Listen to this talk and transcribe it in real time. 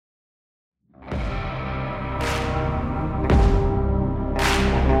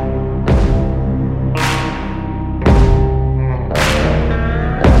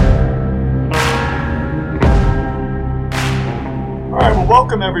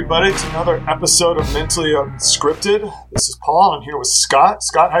Welcome, everybody, to another episode of Mentally Unscripted. This is Paul, and I'm here with Scott.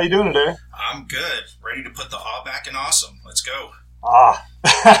 Scott, how you doing today? I'm good. Ready to put the awe back in awesome. Let's go. All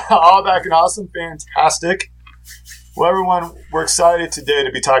back in awesome. Fantastic. Well, everyone, we're excited today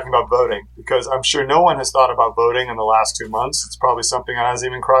to be talking about voting because I'm sure no one has thought about voting in the last 2 months. It's probably something that hasn't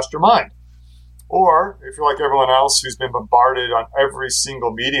even crossed your mind. Or, if you're like everyone else who's been bombarded on every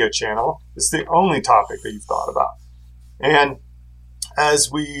single media channel, it's the only topic that you've thought about. And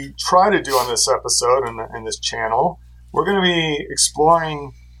as we try to do on this episode and this channel, we're going to be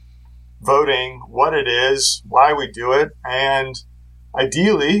exploring voting, what it is, why we do it, and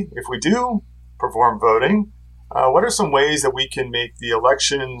ideally, if we do perform voting, what are some ways that we can make the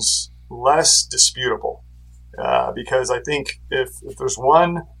elections less disputable? Because I think if there's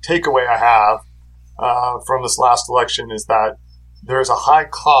one takeaway I have from this last election is that there's a high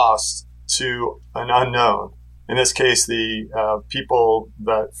cost to an unknown. In this case, the people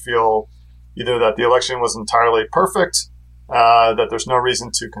that feel either that the election was entirely perfect, that there's no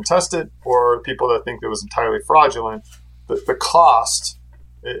reason to contest it, or people that think it was entirely fraudulent, the cost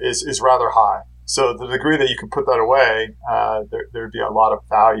is rather high. So the degree that you can put that away, there'd be a lot of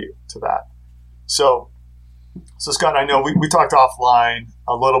value to that. So Scott, I know we talked offline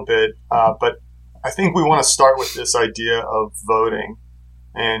a little bit, but I think we want to start with this idea of voting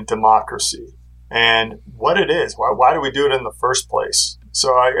and democracy and what it is. Why do we do it in the first place?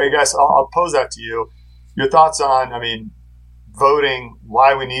 So I guess I'll pose that to you. Your thoughts on, voting,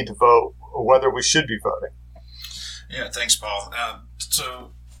 why we need to vote, or whether we should be voting. Yeah, thanks, Paul.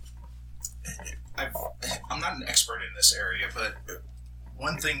 So I'm not an expert in this area, but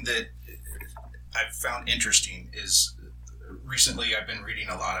one thing that I've found interesting is recently I've been reading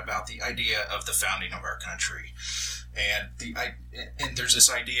a lot about the idea of the founding of our country. And there's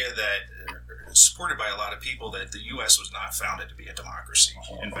this idea that supported by a lot of people that the U.S. was not founded to be a democracy.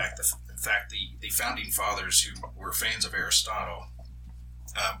 In fact, the founding fathers who were fans of Aristotle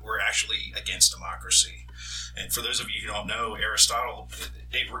were actually against democracy. And for those of you who don't know, Aristotle,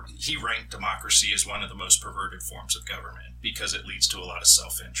 he ranked democracy as one of the most perverted forms of government because it leads to a lot of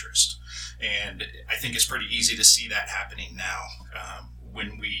self-interest. And I think it's pretty easy to see that happening now.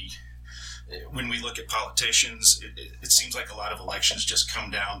 When we look at politicians, it seems like a lot of elections just come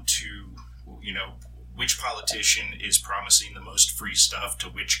down to, which politician is promising the most free stuff to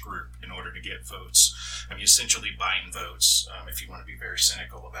which group in order to get votes. Essentially buying votes, if you want to be very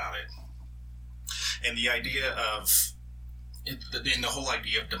cynical about it. And the idea of, the whole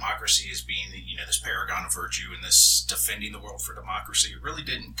idea of democracy as being, this paragon of virtue and this defending the world for democracy, it really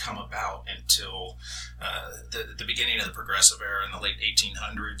didn't come about until the beginning of the progressive era in the late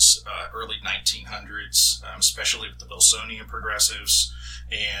 1800s, early 1900s, especially with the Wilsonian progressives.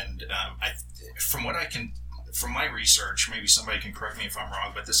 And from my research, maybe somebody can correct me if I'm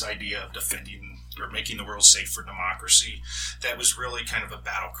wrong, but this idea of defending or making the world safe for democracy, that was really kind of a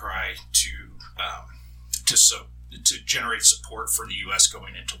battle cry to generate support for the U.S.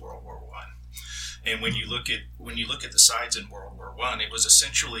 going into World War I. And when you look at the sides in World War I, it was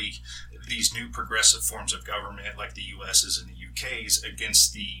essentially these new progressive forms of government, like the U.S.'s and the U.K.'s,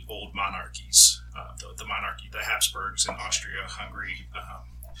 against the old monarchies, the monarchy, the Habsburgs in Austria, Hungary,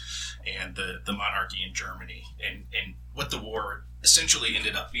 and the monarchy in Germany. And what the war essentially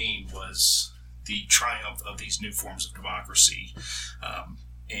ended up being was the triumph of these new forms of democracy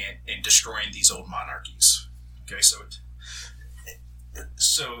and destroying these old monarchies. Okay,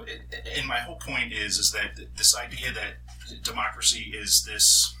 and my whole point is that this idea that democracy is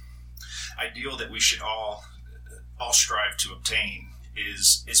this ideal that we should all strive to obtain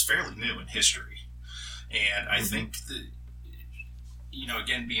is fairly new in history. And I think that,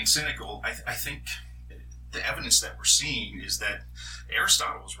 again, being cynical, I think the evidence that we're seeing is that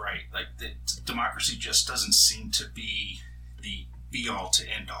Aristotle was right. Like, democracy just doesn't seem to be the be-all to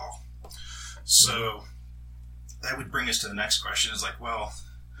end-all. So that would bring us to the next question is like, well,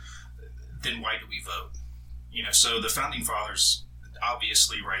 then why do we vote? So the founding fathers,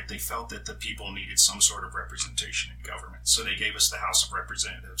 obviously, right, they felt that the people needed some sort of representation in government. So they gave us the House of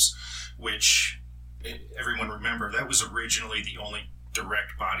Representatives, which, everyone remember, that was originally the only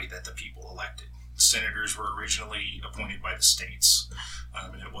direct body that the people elected. Senators were originally appointed by the states.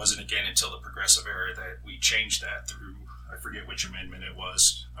 And it wasn't again until the progressive era that we changed that through, I forget which amendment it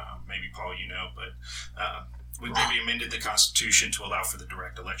was, maybe Paul, but we amended the Constitution to allow for the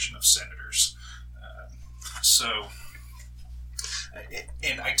direct election of senators.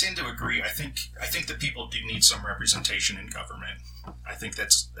 And I tend to agree. I think that people do need some representation in government. I think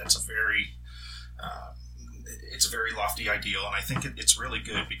that's a very it's a very lofty ideal, and I think it's really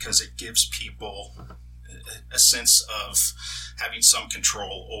good because it gives people a sense of having some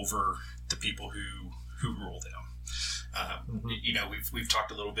control over the people who rule them. We've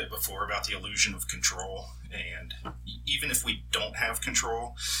talked a little bit before about the illusion of control, and even if we don't have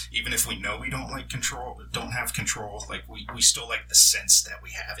control, even if we know we don't have control, like we still like the sense that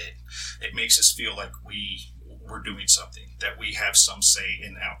we have it. It makes us feel like we're doing something, that we have some say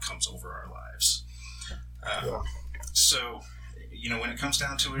in outcomes over our lives. So, when it comes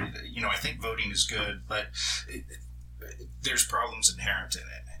down to it, I think voting is good, but there's problems inherent in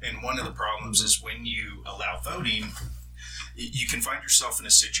it. And one of the problems is when you allow voting, you can find yourself in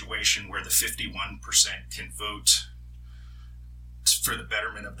a situation where the 51% can vote for the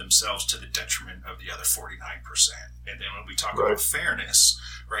betterment of themselves to the detriment of the other 49%. And then when we talk about fairness,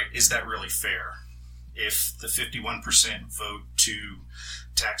 right, is that really fair? If the 51% vote to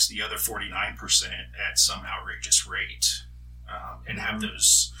tax the other 49% at some outrageous rate, and have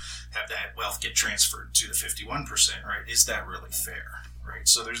that wealth get transferred to the 51%, right? Is that really fair, right?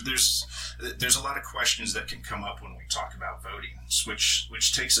 So there's a lot of questions that can come up when we talk about voting,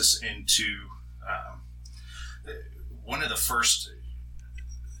 which takes us into one of the first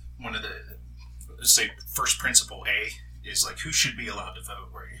principle A is like who should be allowed to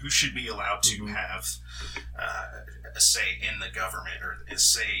vote, right? Who should be allowed to have a say in the government or a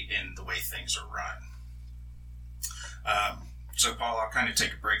say in the way things are run. So, Paul, I'll kind of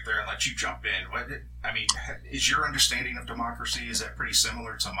take a break there and let you jump in. Is your understanding of democracy, is that pretty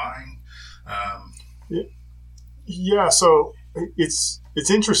similar to mine? Yeah, so it's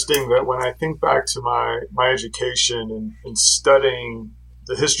interesting that when I think back to my education and studying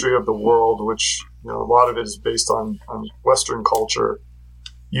the history of the world, which a lot of it is based on Western culture,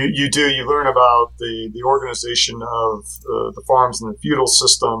 you learn about the organization of the farms and the feudal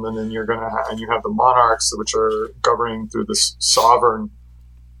system, and then you have the monarchs, which are governing through this sovereign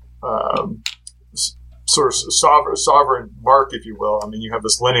sovereign mark, if you will. I mean, you have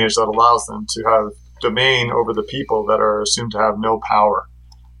this lineage that allows them to have domain over the people that are assumed to have no power.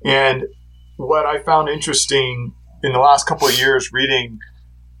 And what I found interesting in the last couple of years reading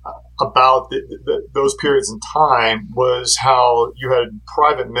about those periods in time was how you had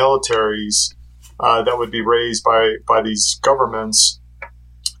private militaries that would be raised by these governments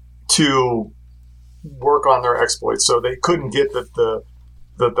to work on their exploits. So they couldn't get the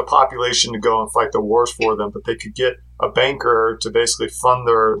population to go and fight the wars for them, but they could get a banker to basically fund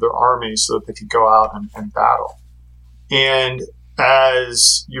their army so that they could go out and battle. And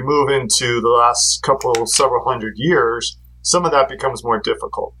as you move into the last several hundred years, some of that becomes more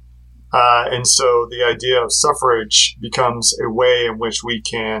difficult. And so the idea of suffrage becomes a way in which we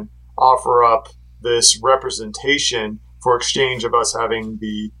can offer up this representation for exchange of us having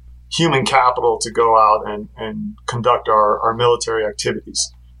the human capital to go out and conduct our military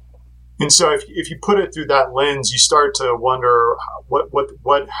activities. And so if you put it through that lens, you start to wonder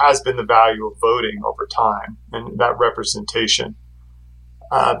what has been the value of voting over time and that representation.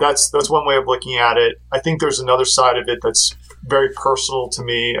 That's one way of looking at it. I think there's another side of it that's very personal to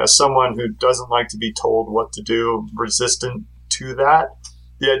me as someone who doesn't like to be told what to do, resistant to that.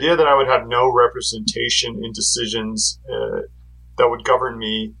 The idea that I would have no representation in decisions that would govern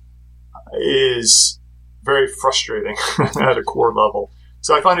me is very frustrating at a core level.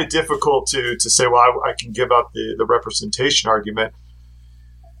 So I find it difficult to say, well, I can give up the representation argument.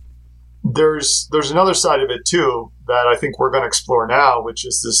 There's another side of it too that I think we're going to explore now, which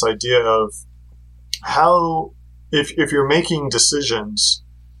is this idea of how, if you're making decisions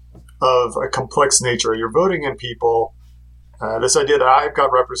of a complex nature, you're voting in people, this idea that I've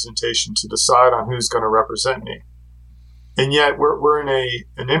got representation to decide on who's going to represent me. And yet we're in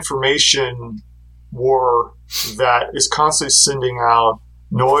an information war that is constantly sending out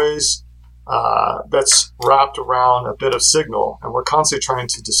noise that's wrapped around a bit of signal, and we're constantly trying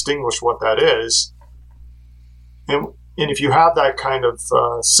to distinguish what that is. And if you have that kind of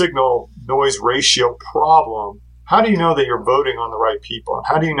signal noise ratio problem, how do you know that you're voting on the right people? And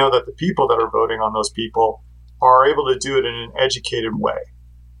how do you know that the people that are voting on those people are able to do it in an educated way?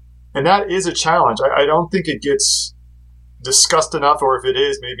 And that is a challenge. I don't think it gets discussed enough, or if it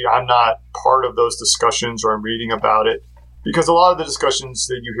is, maybe I'm not part of those discussions or I'm reading about it. Because a lot of the discussions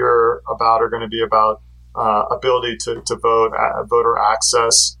that you hear about are going to be about ability to vote, voter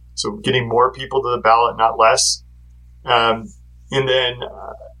access, so getting more people to the ballot, not less. And then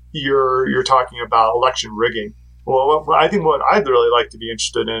you're talking about election rigging. Well, I think what I'd really like to be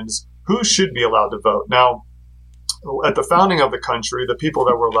interested in is who should be allowed to vote. Now, at the founding of the country, the people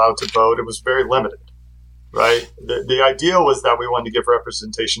that were allowed to vote, it was very limited, right? The idea was that we wanted to give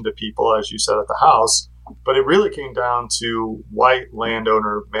representation to people, as you said, at the House, but it really came down to white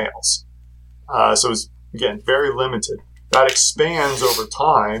landowner males. So it was again, very limited. That expands over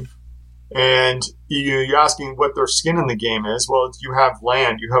time. And you're asking what their skin in the game is. Well, you have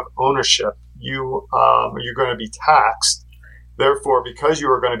land, you have ownership, you're going to be taxed. Therefore, because you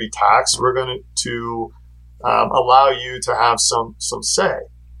are going to be taxed, we're going to allow you to have some say.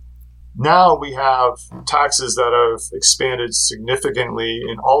 Now we have taxes that have expanded significantly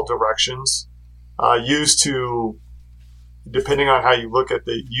in all directions, used to, depending on how you look at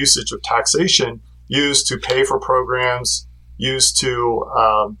the usage of taxation, used to pay for programs, used to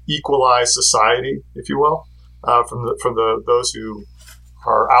equalize society, if you will, from those who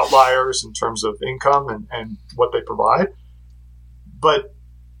are outliers in terms of income and what they provide. But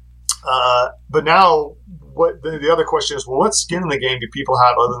now, what the other question is, well, what skin in the game do people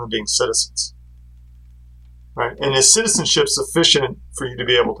have other than being citizens? Right? And is citizenship sufficient for you to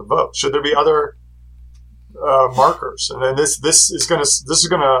be able to vote? Should there be other markers? And then this is going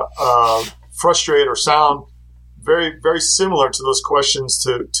to frustrate or sound very, very similar to those questions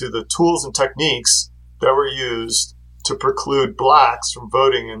to the tools and techniques that were used to preclude blacks from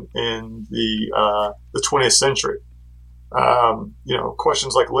voting in the 20th century.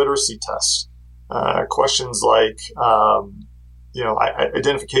 Questions like literacy tests, questions like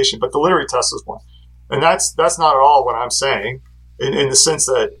identification, but the literacy test is one, and that's not at all what I'm saying. In the sense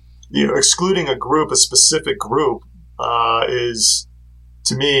that excluding a specific group, is,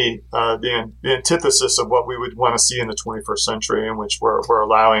 to me, the antithesis of what we would want to see in the 21st century, in which we're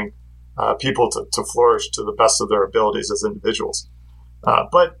allowing people to flourish to the best of their abilities as individuals.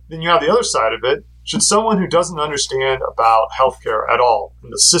 But then you have the other side of it. Should someone who doesn't understand about healthcare at all,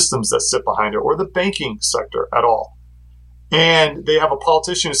 and the systems that sit behind it, or the banking sector at all, and they have a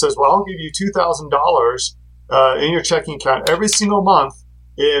politician who says, well, I'll give you $2,000 in your checking account every single month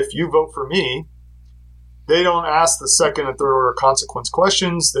if you vote for me, they don't ask the second and third order consequence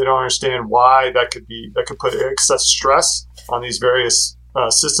questions. They don't understand why that could put excess stress on these various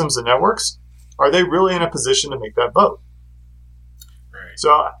systems and networks. Are they really in a position to make that vote? Right.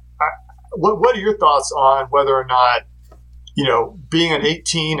 So what are your thoughts on whether or not, being an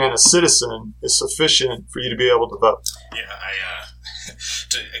 18 and a citizen is sufficient for you to be able to vote? Yeah,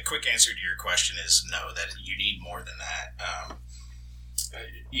 a quick answer to your question is no, that you need more than that.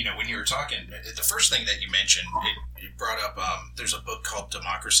 When you were talking, the first thing that you mentioned, it brought up, there's a book called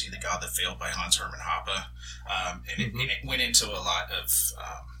Democracy, the God That Failed by Hans Hermann Hoppe. And it went into a lot of,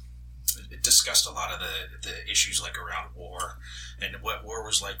 it discussed a lot of the issues like around war and what war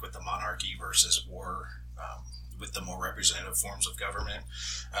was like with the monarchy versus war with the more representative forms of government.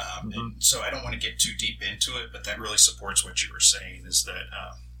 And so I don't want to get too deep into it, but that really supports what you were saying, is that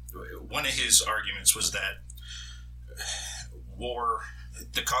one of his arguments was that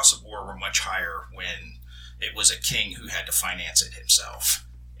the costs of war were much higher when it was a king who had to finance it himself.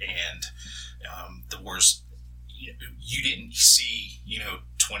 And the wars, you didn't see,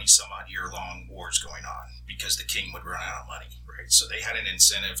 20 some odd year long wars going on because the king would run out of money, right? So they had an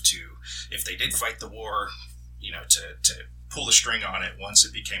incentive to, if they did fight the war, to pull the string on it once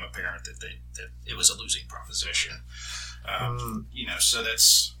it became apparent that it was a losing proposition. So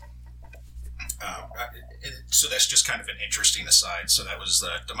that's... so that's just kind of an interesting aside. So that was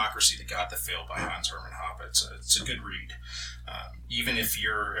Democracy, the God That Failed by Hans Hermann Hoppe. It's a good read. Even if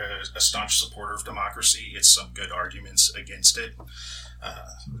you're a staunch supporter of democracy, it's some good arguments against it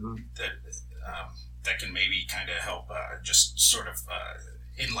that can maybe kind of help just sort of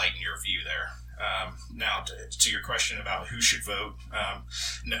enlighten your view there. Now, to your question about who should vote,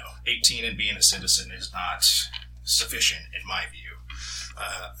 no, 18 and being a citizen is not sufficient in my view.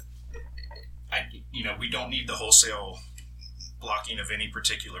 We don't need the wholesale blocking of any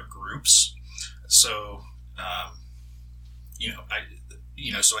particular groups. So,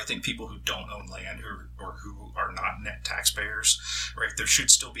 so I think people who don't own land or who are not net taxpayers, right, there should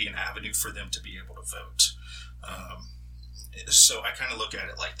still be an avenue for them to be able to vote. So I kind of look at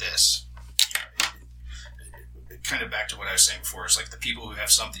it like this. Kind of back to what I was saying before, it's like the people who have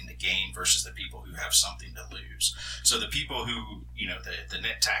something to gain versus the people who have something to lose. So the people who, the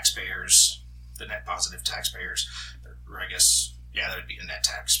net taxpayers, the net positive taxpayers, or I guess, that would be a net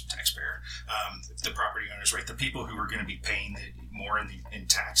taxpayer. The property owners, right? The people who are going to be paying more in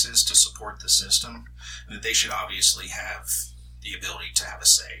taxes to support the system, they should obviously have the ability to have a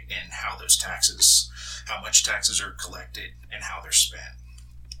say in how much taxes are collected and how they're spent.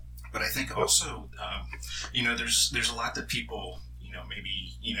 But I think also, there's a lot that people,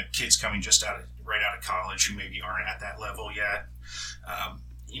 maybe, kids coming right out of college who maybe aren't at that level yet,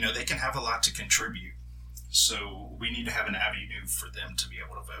 they can have a lot to contribute. So we need to have an avenue for them to be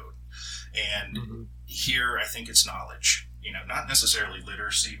able to vote. And here, I think it's knowledge. not necessarily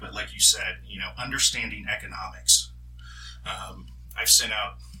literacy, but like you said, understanding economics. I've sent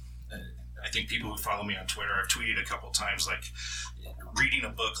out, I think people who follow me on Twitter, I've tweeted a couple times, like, reading a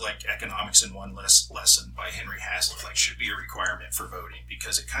book like Economics in One Lesson by Henry Hazlitt should be a requirement for voting,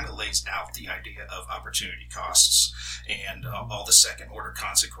 because it kind of lays out the idea of opportunity costs and all the second order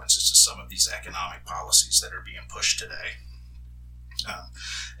consequences to some of these economic policies that are being pushed today.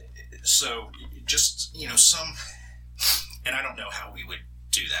 So just, and I don't know how we would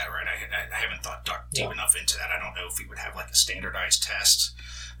do that, right? I haven't thought deep enough into that. I don't know if we would have a standardized test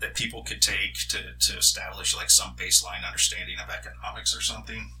that people could take to establish some baseline understanding of economics or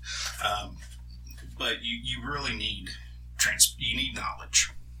something. But you really need knowledge.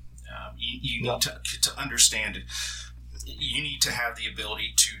 You need to understand. You need to have the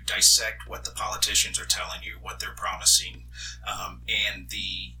ability to dissect what the politicians are telling you, what they're promising, and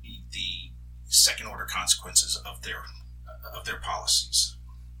the second order consequences of their policies.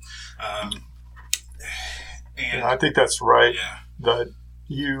 And I think that's right. Yeah. That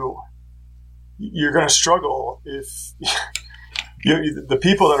you're going to struggle if the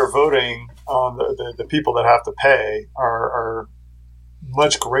people that are voting on the people that have to pay are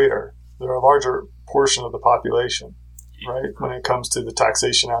much greater. They're a larger portion of the population, right? When it comes to the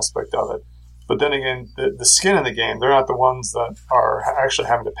taxation aspect of it. But then again, the skin in the game, they're not the ones that are actually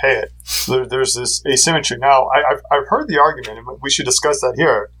having to pay it. So there's this asymmetry. Now, I've heard the argument, and we should discuss that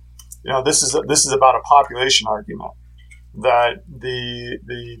here. This is about a population argument, that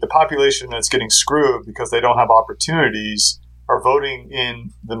the population that's getting screwed because they don't have opportunities are voting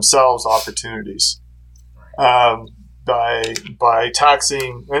in themselves opportunities by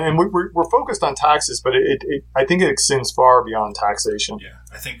taxing, and we're focused on taxes, but I think it extends far beyond taxation. Yeah,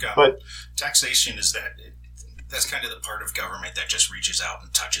 I think but taxation is that's kind of the part of government that just reaches out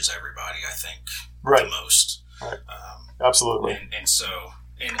and touches everybody, I think, right. the most. Right. Absolutely. And so...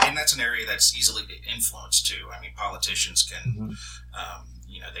 And that's an area that's easily influenced too. I mean, politicians can,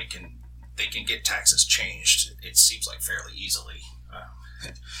 they can get taxes changed. It seems like fairly easily.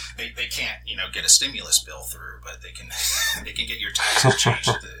 They can't, get a stimulus bill through, but they can get your taxes changed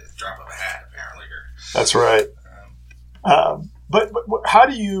at the drop of a hat, apparently. That's right. But how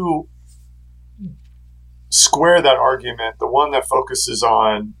do you square that argument? The one that focuses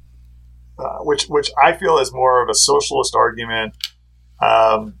on, which I feel is more of a socialist argument.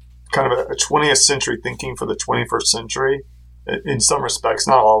 Kind of a 20th century thinking for the 21st century in some respects,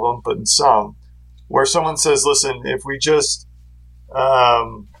 not all of them, but in some, where someone says, listen, if we just,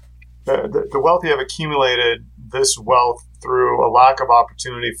 the wealthy have accumulated this wealth through a lack of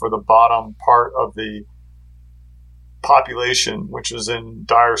opportunity for the bottom part of the population, which is in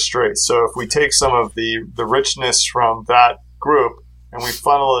dire straits. So if we take some of the richness from that group and we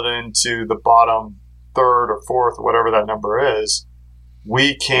funnel it into the bottom third or fourth, or whatever that number is,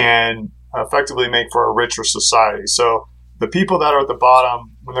 we can effectively make for a richer society. So the people that are at the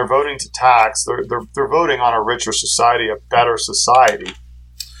bottom, when they're voting to tax, they're voting on a richer society, a better society.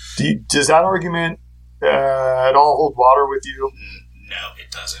 Does that argument at all hold water with you? No, it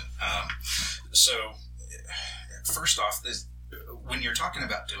doesn't. So first off, when you're talking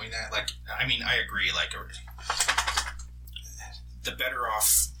about doing that, I agree. The better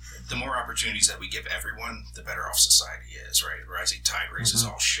off. The more opportunities that we give everyone, the better off society is, right? Rising tide raises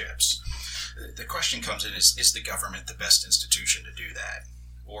all ships. The question comes in, is the government the best institution to do that?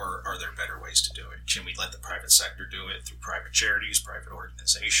 Or are there better ways to do it? Can we let the private sector do it through private charities, private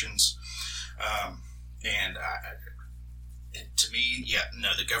organizations? To me,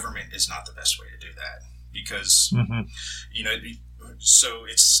 the government is not the best way to do that, because, so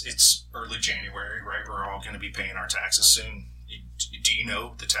it's early January, right? We're all going to be paying our taxes soon. Do you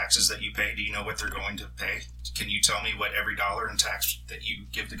know the taxes that you pay? Do you know what they're going to pay? Can you tell me what every dollar in tax that you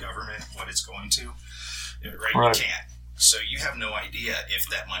give the government, what it's going to? Right? You can't. So you have no idea if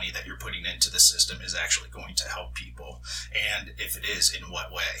that money that you're putting into the system is actually going to help people. And if it is, in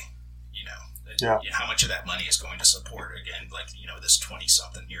what way? How much of that money is going to support, again, this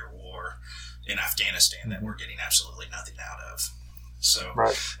 20-something year war in Afghanistan that we're getting absolutely nothing out of. So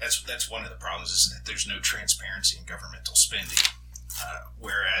that's one of the problems, is that there's no transparency in governmental spending.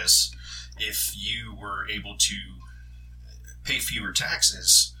 Whereas if you were able to pay fewer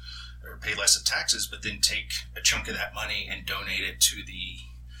taxes or pay less in taxes, but then take a chunk of that money and donate it to the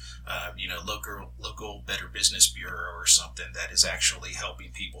local Better Business Bureau or something that is actually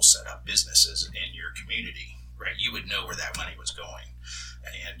helping people set up businesses in your community, right? You would know where that money was going,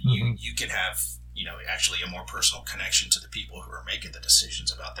 and you could have actually a more personal connection to the people who are making the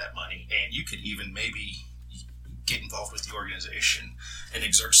decisions about that money, and you could even maybe get involved with the organization and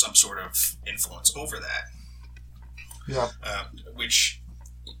exert some sort of influence over that. Yeah. Which,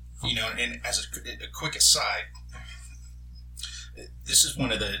 and as a quick aside, this is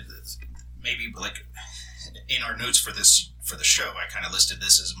one of the, maybe like in our notes for the show, I kind of listed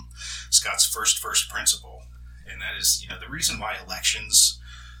this as Scott's first principle. And that is, the reason why elections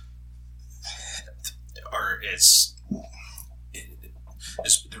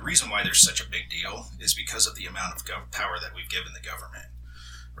the reason why there's such a big deal is because of the amount of power that we've given the government.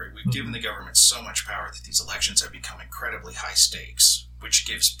 Right? We've given the government so much power that these elections have become incredibly high stakes, which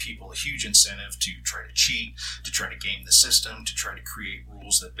gives people a huge incentive to try to cheat, to try to game the system, to try to create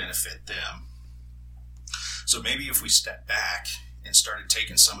rules that benefit them. So maybe if we step back and started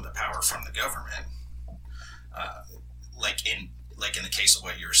taking some of the power from the government, like in the case of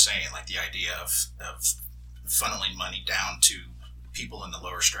what you were saying, like the idea of funneling money down to people in the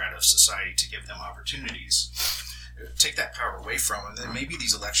lower strata of society to give them opportunities, take that power away from them, then maybe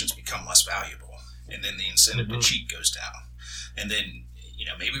these elections become less valuable, and then the incentive to cheat goes down, and then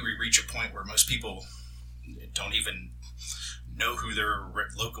maybe we reach a point where most people don't even know who their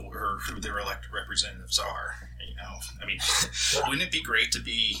local or who their elected representatives are. I mean, wouldn't it be great to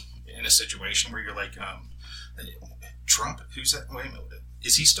be in a situation where you're like, Trump, who's that? Wait a minute,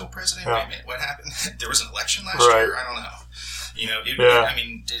 is he still president? Yeah. Wait a minute, what happened? There was an election last year? I don't know. I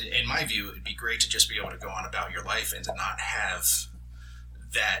mean, in my view, it'd be great to just be able to go on about your life and to not have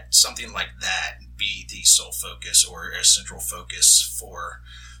something like that be the sole focus or a central focus for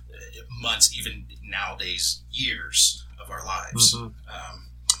months, even nowadays, years of our lives.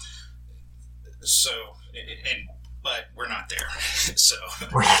 But we're not there. So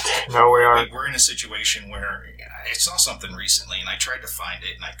we're not there. No, we aren't. We're in a situation where I saw something recently, and I tried to find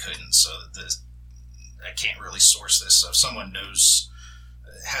it, and I couldn't. So I can't really source this. So if someone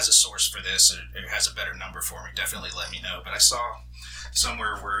has a source for this, or has a better number for me, definitely let me know. But I saw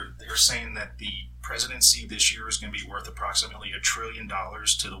somewhere where they were saying that the presidency this year is going to be worth approximately $1 trillion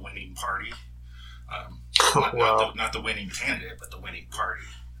to the winning party. Not the winning candidate, but the winning party.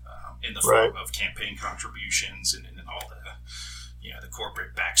 In the form of campaign contributions and all the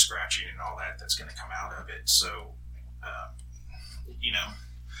corporate back scratching and all that's going to come out of it. So,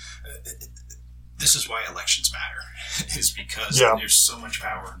 this is why elections matter, is because there's so much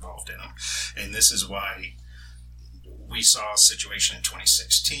power involved in them. And this is why we saw a situation in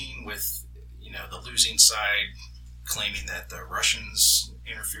 2016 with, the losing side claiming that the Russians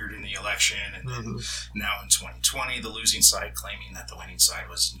interfered in the election, and then now in 2020, the losing side claiming that the winning side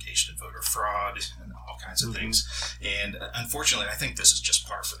was engaged in voter fraud and all kinds of things. And unfortunately, I think this is just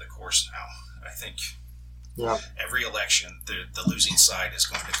par for the course now. I think every election, the losing side is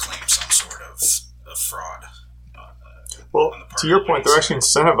going to claim some sort of fraud. Well, to your point, they're actually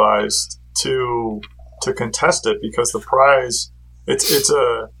incentivized to contest it because the prize, it's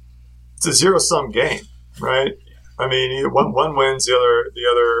a zero-sum game, right? I mean, one wins, the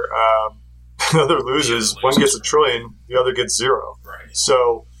other loses. One gets $1 trillion, the other gets zero. Right.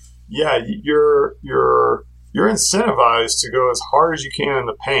 So, you're incentivized to go as hard as you can in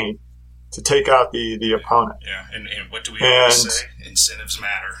the paint to take out the opponent. Yeah, and what do we always say? Incentives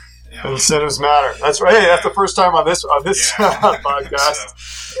matter. Incentives matter. That's right. Hey, that's the first time on this podcast.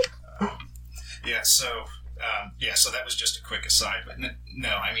 So that was just a quick aside, but no,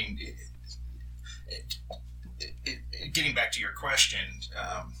 I mean. Getting back to your question,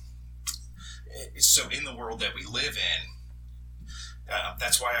 so in the world that we live in,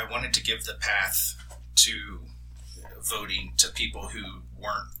 that's why I wanted to give the path to voting to people who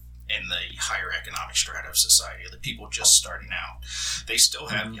weren't in the higher economic strata of society, the people just starting out. They still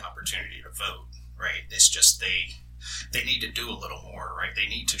have the opportunity to vote, right? It's just they need to do a little more, right? They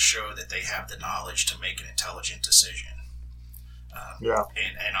need to show that they have the knowledge to make an intelligent decision.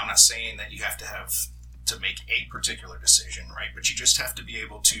 And I'm not saying that you have to make a particular decision, right? But you just have to be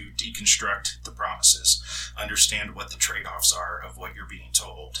able to deconstruct the promises, understand what the trade-offs are of what you're being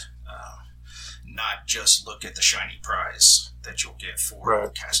told, not just look at the shiny prize that you'll get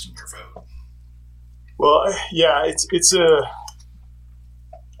for casting your vote. Well, it's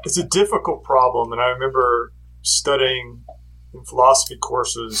a difficult problem, and I remember studying in philosophy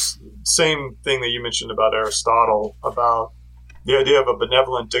courses, same thing that you mentioned about Aristotle, about the idea of a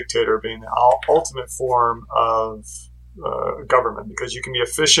benevolent dictator being the ultimate form of government, because you can be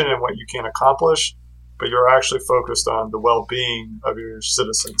efficient in what you can accomplish, but you're actually focused on the well-being of your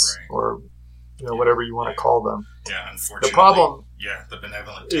citizens, or whatever you want to call them. Yeah, unfortunately. The problem the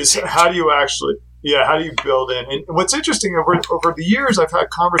benevolent is how do you build in? And what's interesting, over the years, I've had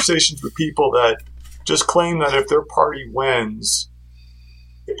conversations with people that just claim that if their party wins,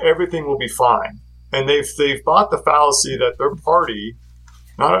 everything will be fine. And they've bought the fallacy that their party,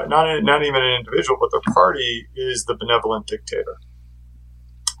 not even an individual, but their party is the benevolent dictator.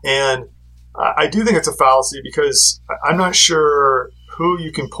 And I do think it's a fallacy because I'm not sure who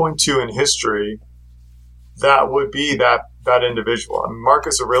you can point to in history that would be that individual. I mean,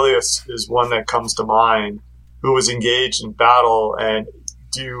 Marcus Aurelius is one that comes to mind, who was engaged in battle. And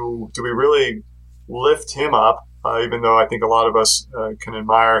do we really lift him up? Even though I think a lot of us can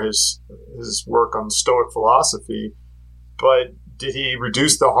admire his work on Stoic philosophy, but did he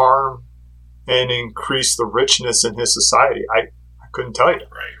reduce the harm and increase the richness in his society? I couldn't tell you.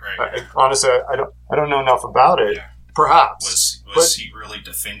 Right. Honestly, I don't know enough about it. Yeah. Perhaps was he really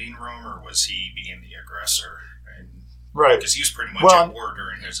defending Rome, or was he being the aggressor? Right, because he was pretty much at war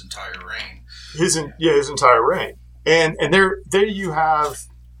during his entire reign. His entire reign, and there you have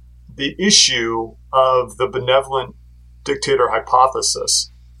the issue of the benevolent dictator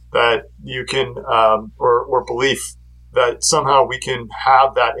hypothesis, that you can or belief that somehow we can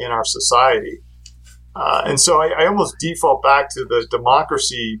have that in our society. And so I almost default back to the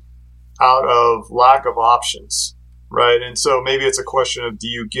democracy out of lack of options, right? And so maybe it's a question of, do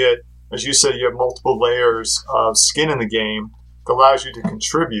you get, as you said, you have multiple layers of skin in the game that allows you to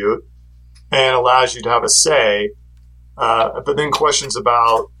contribute and allows you to have a say, but then questions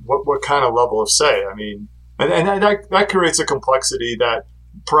about what kind of level of say. I mean, and that creates a complexity that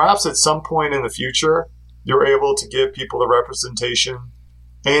perhaps at some point in the future, you're able to give people the representation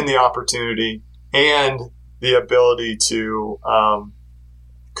and the opportunity and the ability to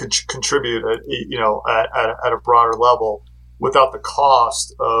contribute at a broader level without the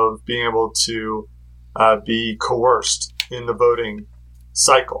cost of being able to be coerced in the voting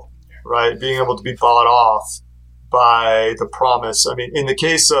cycle, right? Being able to be bought off by the promise. I mean, in the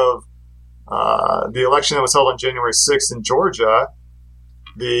case of the election that was held on January 6th in Georgia,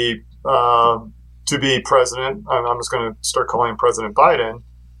 the to-be president, I'm just going to start calling him President Biden,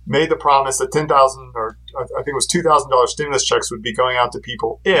 made the promise that $10,000 or I think it was $2,000 stimulus checks would be going out to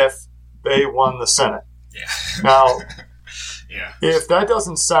people if they won the Senate. Yeah. Now, yeah. If that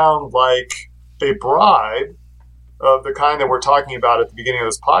doesn't sound like a bribe of the kind that we're talking about at the beginning of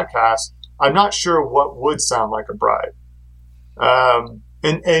this podcast, I'm not sure what would sound like a bribe.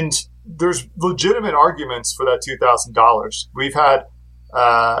 And there's legitimate arguments for that $2,000. We've had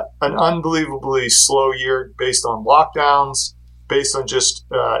an unbelievably slow year based on lockdowns, based on just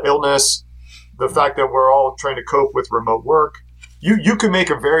illness, the fact that we're all trying to cope with remote work. You can make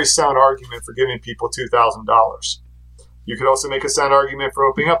a very sound argument for giving people $2,000. You could also make a sound argument for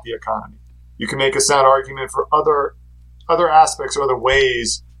opening up the economy. You can make a sound argument for other aspects or other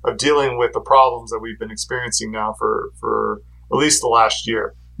ways of dealing with the problems that we've been experiencing now for at least the last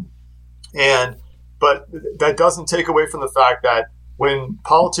year. But that doesn't take away from the fact that when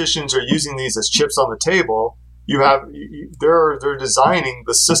politicians are using these as chips on the table, they're designing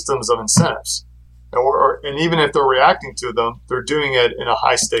the systems of incentives, and even if they're reacting to them, they're doing it in a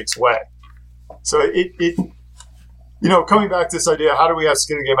high stakes way. So coming back to this idea, how do we have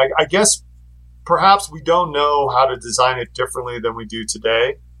skin in the game? I guess perhaps we don't know how to design it differently than we do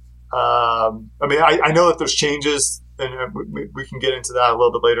today. I know that there's changes, and we can get into that a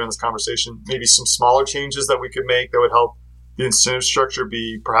little bit later in this conversation. Maybe some smaller changes that we could make that would help the incentive structure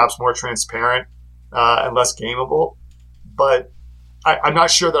be perhaps more transparent and less gameable. But I'm not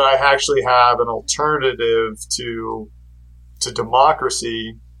sure that I actually have an alternative to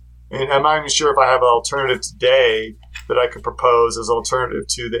democracy. And I'm not even sure if I have an alternative today that I could propose as an alternative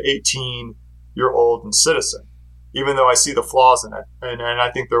to the 18-year-old and citizen, even though I see the flaws in it. And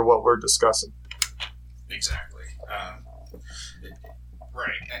I think they're what we're discussing. Exactly.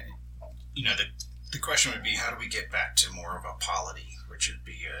 Right. The question would be, how do we get back to more of a polity, which would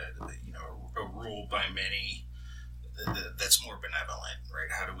be a rule by many that's more benevolent, right?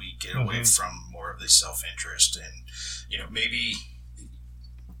 How do we get away from more of the self-interest? And maybe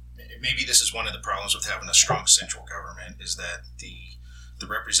this is one of the problems with having a strong central government, is that the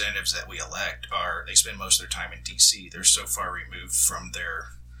representatives that we elect they spend most of their time in DC. They're so far removed from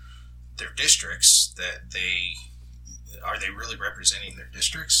their districts that are they really representing their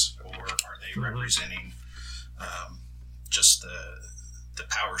districts, or are they representing just the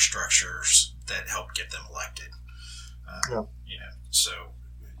power structures that help get them elected? So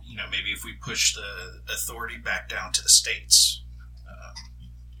maybe if we push the authority back down to the states,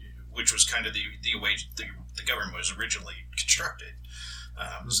 which was kind of the way the government was originally constructed,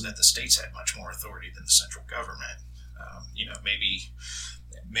 so that the states had much more authority than the central government.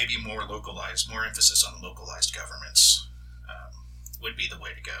 Maybe more localized, more emphasis on localized governments would be the way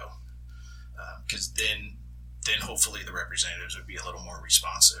to go, because then hopefully the representatives would be a little more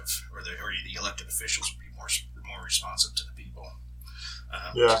responsive, or the elected officials would be more responsive to the people.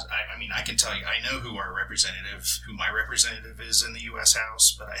 I mean, I can tell you, I know who my representative is in the U.S.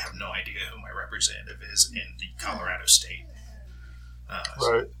 House, but I have no idea who my representative is in the Colorado State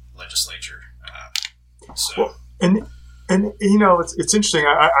legislature. Well, and it's interesting.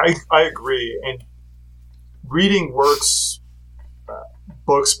 I agree. And reading books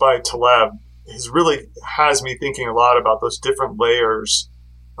by Taleb has me thinking a lot about those different layers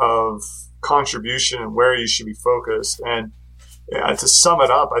of contribution and where you should be focused. And to sum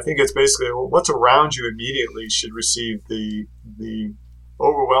it up, I think it's basically what's around you immediately should receive the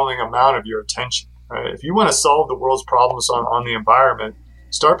overwhelming amount of your attention. Right? If you want to solve the world's problems on the environment,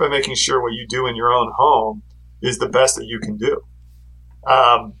 start by making sure what you do in your own home is the best that you can do.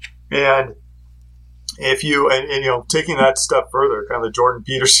 And if taking that step further, kind of the Jordan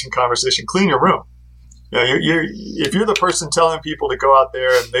Peterson conversation, clean your room. If you're the person telling people to go out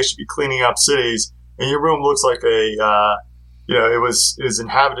there and they should be cleaning up cities, and your room looks like it is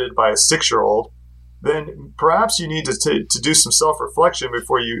inhabited by a 6-year-old, then perhaps you need to do some self-reflection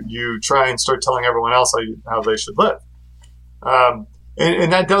before you try and start telling everyone else how they should live.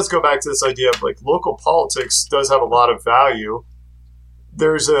 And that does go back to this idea of like local politics does have a lot of value.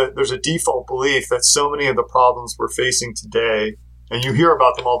 There's a default belief that so many of the problems we're facing today, and you hear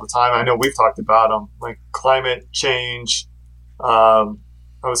about them all the time. I know we've talked about them, like climate change. I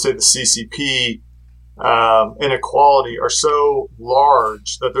would say the CCP, inequality are so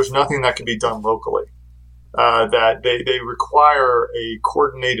large that there's nothing that can be done locally. That they require a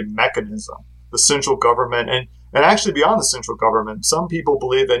coordinated mechanism, the central government, and actually beyond the central government. Some people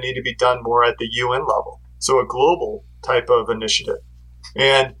believe they need to be done more at the UN level, so a global type of initiative.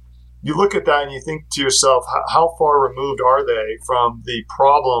 And you look at that and you think to yourself, how far removed are they from the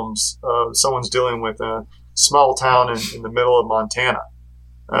problems someone's dealing with in a small town in the middle of Montana,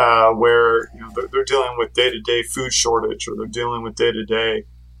 where they're dealing with day-to-day food shortage, or they're dealing with day-to-day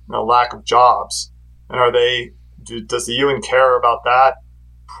lack of jobs. And does the UN care about that?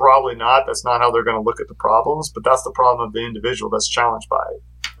 Probably not. That's not how they're going to look at the problems, but that's the problem of the individual that's challenged by it.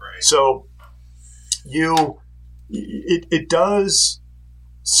 Right. So it does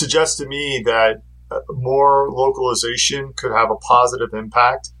suggest to me that more localization could have a positive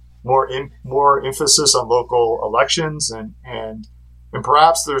impact, more emphasis on local elections, and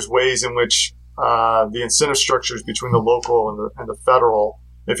perhaps there's ways in which the incentive structures between the local and the federal,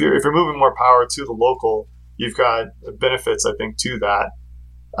 if you're moving more power to the local, you've got benefits, I think, to that.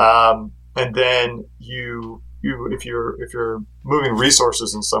 And then if you're moving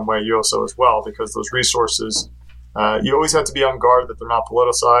resources in some way, you also as well, because those resources, you always have to be on guard that they're not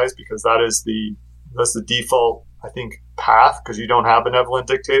politicized, because that's the default, I think, path, because you don't have benevolent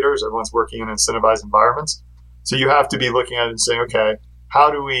dictators. Everyone's working in incentivized environments. So you have to be looking at it and saying, okay, how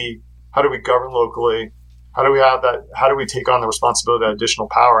do we govern locally? How do we have that? How do we take on the responsibility of that additional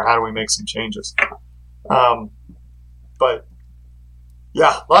power? And how do we make some changes? But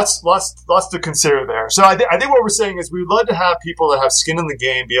yeah, lots to consider there. So I think what we're saying is we would love to have people that have skin in the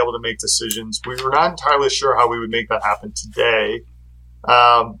game be able to make decisions. We were not entirely sure how we would make that happen today.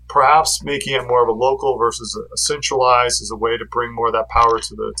 Perhaps making it more of a local versus a centralized is a way to bring more of that power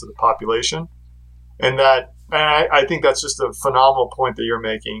to the population. And I think that's just a phenomenal point that you're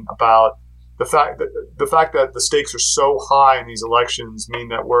making about the fact that the stakes are so high in these elections mean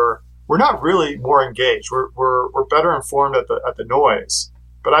that we're not really more engaged. We're better informed at the noise,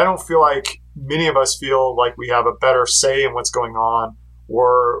 but I don't feel like many of us feel like we have a better say in what's going on,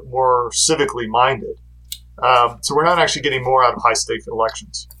 or more civically minded. So we're not actually getting more out of high stake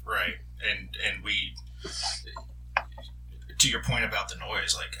elections. Right, and we, to your point about the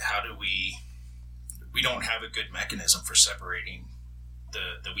noise, like how do we don't have a good mechanism for separating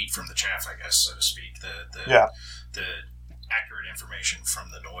the wheat from the chaff, I guess, so to speak. The accurate information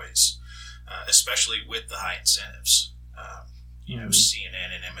from the noise, especially with the high incentives.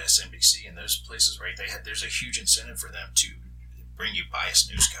 CNN and MSNBC and those places, right? There's a huge incentive for them to bring you biased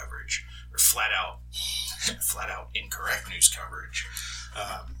news coverage or flat out incorrect news coverage,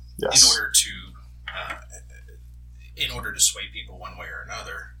 yes, in order to sway people one way or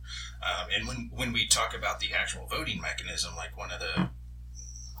another. And when we talk about the actual voting mechanism, like one of the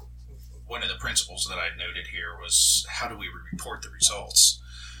principles that I noted here was, how do we report the results?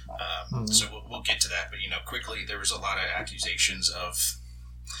 So we'll get to that, but quickly, there was a lot of accusations of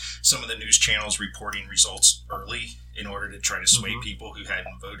some of the news channels reporting results early in order to try to sway people who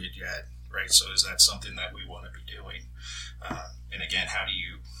hadn't voted yet, right? So is that something that we want to be doing? And again, how do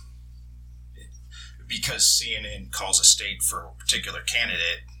you, because CNN calls a state for a particular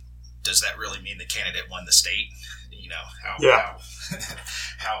candidate, does that really mean the candidate won the state?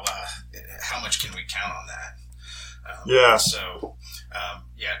 How much can we count on that?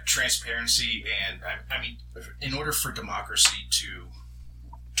 Transparency, and I mean, in order for democracy to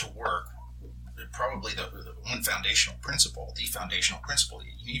work, probably the one foundational principle, the foundational principle that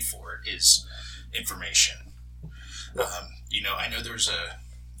you need for it is information. I know there's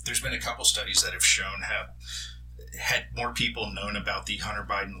been a couple studies that have shown had more people known about the Hunter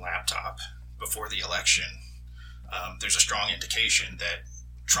Biden laptop before the election, there's a strong indication that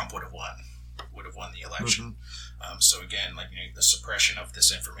Trump would have won the election. So again, the suppression of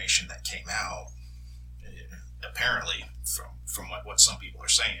this information that came out, apparently from what some people are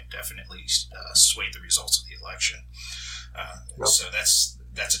saying, it definitely swayed the results of the election. So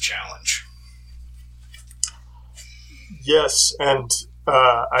that's a challenge. Yes, and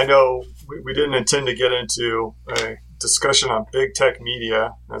I know we didn't intend to get into a discussion on big tech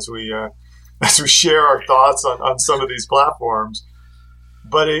media as we share our thoughts on some of these platforms,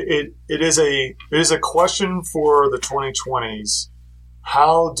 but it is a question for the 2020s.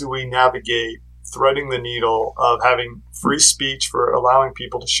 How do we navigate threading the needle of having free speech for allowing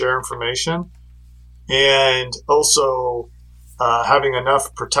people to share information, and also having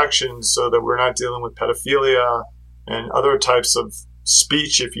enough protections so that we're not dealing with pedophilia and other types of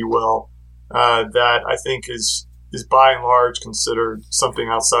speech, if you will, that I think is by and large considered something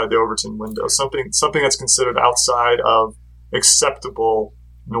outside the Overton window, something that's considered outside of acceptable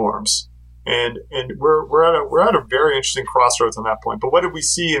norms. And we're at a very interesting crossroads on that point. But what did we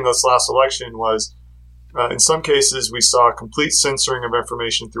see in this last election was, in some cases, we saw complete censoring of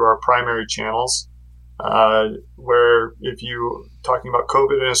information through our primary channels, where if you talking about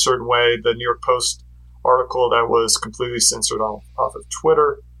COVID in a certain way, the New York Post article that was completely censored off of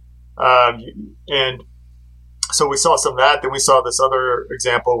Twitter. And so we saw some of that. Then we saw this other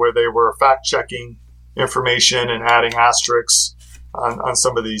example where they were fact-checking information and adding asterisks on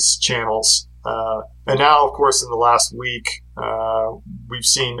some of these channels. And now, of course, in the last week, we've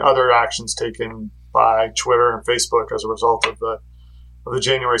seen other actions taken by Twitter and Facebook as a result of the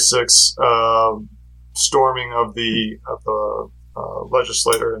January 6th storming of the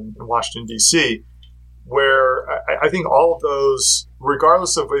legislator in Washington, D.C., where I think all of those,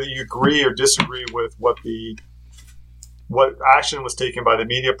 regardless of whether you agree or disagree with what action was taken by the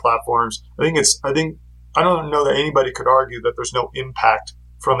media platforms, I don't know that anybody could argue that there's no impact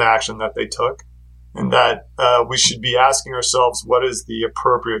from the action that they took, and that we should be asking ourselves what is the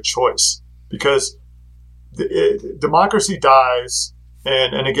appropriate choice, because democracy dies,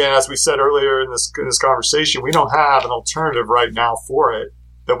 and again, as we said earlier in this conversation, we don't have an alternative right now for it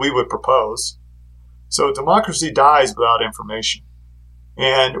that we would propose. So democracy dies without information.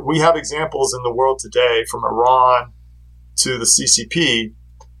 And we have examples in the world today, from Iran to the CCP,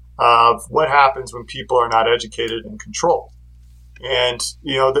 of what happens when people are not educated and controlled. And,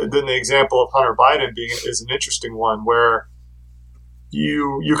 then the example of Hunter Biden is an interesting one, where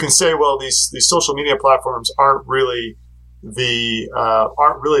you can say, well, these social media platforms aren't really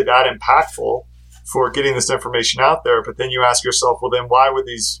that impactful for getting this information out there. But then you ask yourself, well, then why were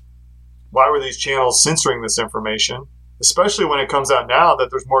these channels censoring this information, especially when it comes out now that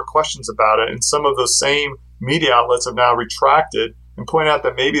there's more questions about it, and some of those same media outlets have now retracted and point out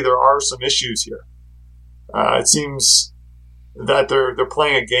that maybe there are some issues here. It seems that they're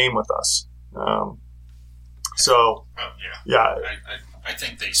playing a game with us. I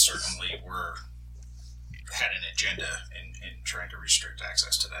think they certainly had an agenda in trying to restrict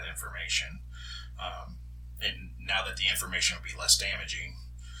access to that information. And now that the information will be less damaging,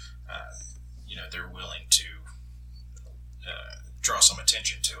 they're willing to draw some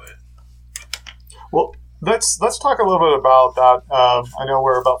attention to it. Well, let's talk a little bit about that. I know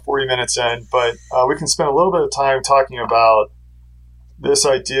we're about 40 minutes in, but we can spend a little bit of time talking about this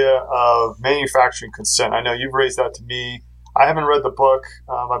idea of manufacturing consent. I know you've raised that to me. I haven't read the book.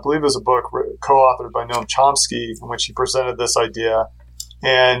 I believe it was a book co-authored by Noam Chomsky, in which he presented this idea.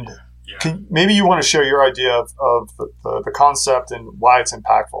 And maybe you want to share your idea of the concept and why it's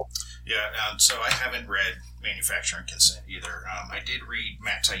impactful. Yeah, so I haven't read Manufacturing Consent either. I did read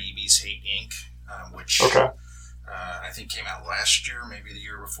Matt Taibbi's Hate Inc., which I think came out last year, maybe the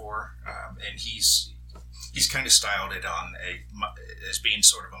year before, and he's kind of styled it as being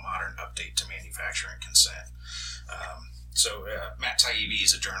sort of a modern update to manufacturing consent. So Matt Taibbi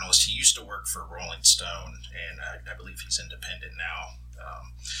is a journalist. He used to work for Rolling Stone, and I believe he's independent now.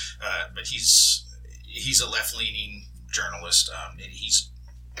 But he's a left-leaning journalist. He's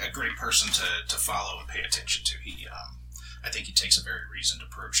a great person to follow and pay attention to. I think he takes a very reasoned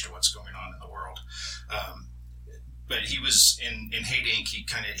approach to what's going on in the world. But he was in Hate Inc.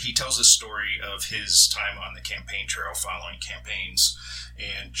 He tells a story of his time on the campaign trail, following campaigns,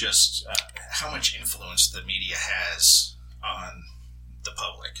 and just how much influence the media has on the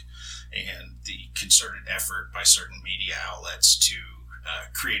public, and the concerted effort by certain media outlets to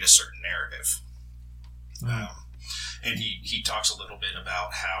create a certain narrative. And he talks a little bit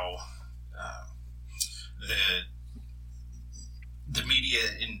about how the media,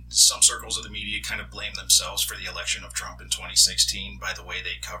 in some circles of the media, kind of blame themselves for the election of Trump in 2016 by the way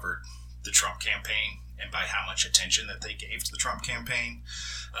they covered the Trump campaign and by how much attention that they gave to the Trump campaign.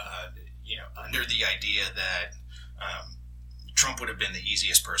 Under the idea that Trump would have been the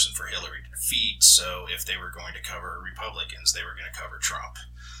easiest person for Hillary to defeat, so if they were going to cover Republicans, they were going to cover Trump.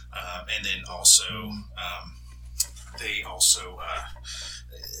 And then also,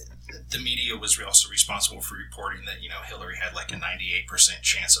 the media was also responsible for reporting that, Hillary had like a 98%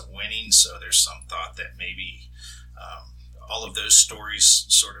 chance of winning. So there's some thought that maybe all of those stories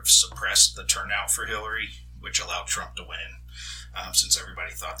sort of suppressed the turnout for Hillary, which allowed Trump to win, since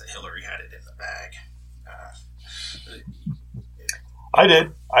everybody thought that Hillary had it in the bag. I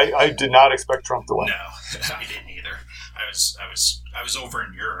did. I did not expect Trump to win. No, I didn't either. I was over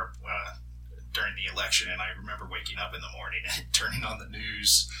in Europe during the election, and I remember waking up in the morning and turning on the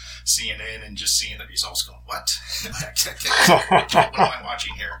news, CNN, and just seeing the results, going, "What? What am I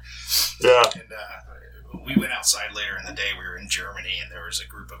watching here?" Yeah. And we went outside later in the day. We were in Germany, and there was a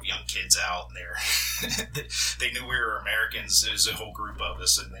group of young kids out, and they knew we were Americans. There was a whole group of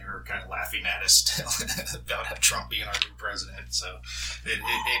us, and they were kind of laughing at us about how Trump being our new president. So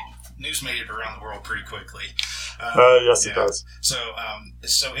news made it around the world pretty quickly. Yes, it does. So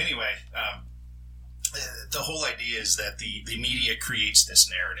anyway, the whole idea is that the media creates this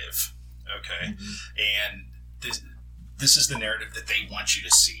narrative, okay? And this is the narrative that they want you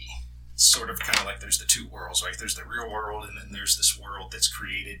to see. It's sort of kind of like there's the two worlds, right? There's the real world, and then there's this world that's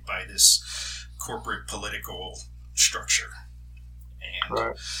created by this corporate political structure.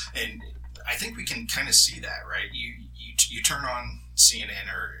 And I think we can kind of see that, right? You turn on CNN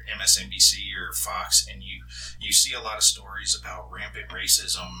or MSNBC or Fox, and you see a lot of stories about rampant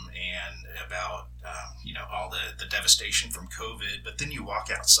racism and about all the devastation from COVID, but then you walk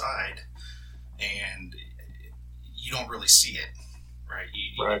outside and you don't really see it, right?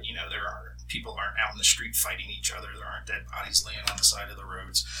 People aren't out in the street fighting each other. There aren't dead bodies laying on the side of the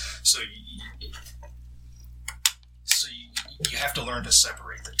roads. So you have to learn to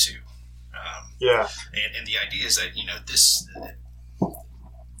separate the two. And the idea is that this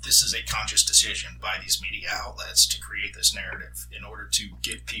is a conscious decision by these media outlets to create this narrative in order to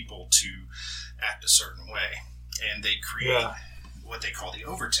get people to act a certain way, and they create what they call the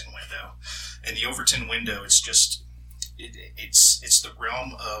Overton window. And the Overton window, it's just it's the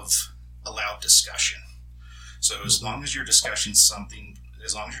realm of allowed discussion. So as long as you're discussing something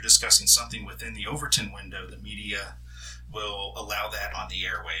within the Overton window, the media will allow that on the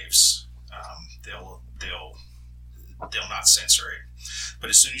airwaves. They'll not censor it. But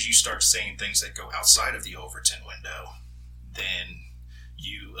as soon as you start saying things that go outside of the Overton window, then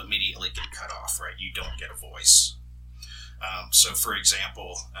you immediately get cut off, right? You don't get a voice. So, for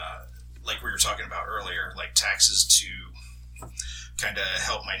example, like we were talking about earlier, like taxes to kind of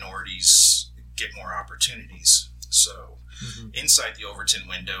help minorities get more opportunities. So, inside the Overton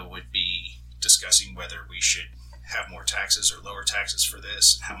window would be discussing whether we should have more taxes or lower taxes for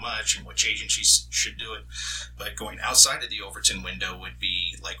this, and how much, and which agencies should do it. But going outside of the Overton window would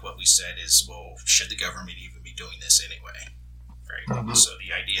be like what we said is, well, should the government even be doing this anyway? Right? So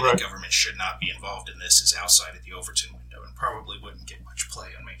the idea that government should not be involved in this is outside of the Overton window and probably wouldn't get much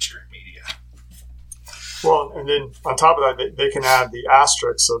play on mainstream media. Well, and then on top of that, they can add the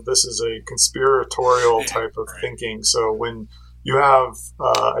asterisk of this is a conspiratorial type of thinking. So when you have,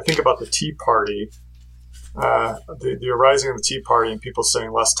 I think about the Tea Party, the arising of the Tea Party and people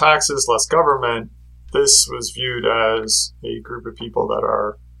saying less taxes, less government, this was viewed as a group of people that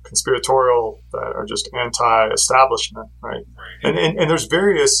are conspiratorial, that are just anti-establishment, right? And there's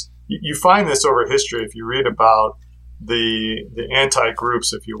various, you find this over history if you read about the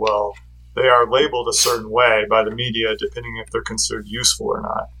anti-groups, if you will. They are labeled a certain way by the media depending if they're considered useful or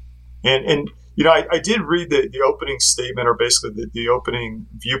not. And I did read the opening statement, or basically the opening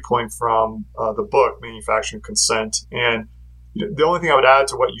viewpoint from the book, Manufacturing Consent. And the only thing I would add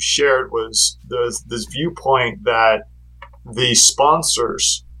to what you shared was this viewpoint that the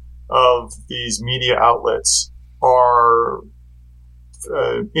sponsors of these media outlets are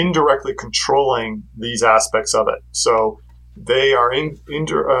indirectly controlling these aspects of it. So they are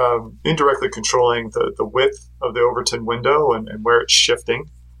indirectly controlling the width of the Overton window and where it's shifting.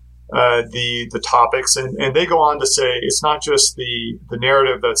 The topics, and they go on to say it's not just the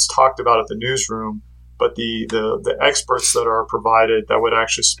narrative that's talked about at the newsroom, but the experts that are provided that would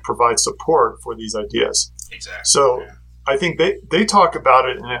actually provide support for these ideas. Exactly. So I think they talk about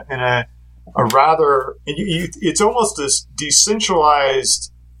it in a rather, it's almost this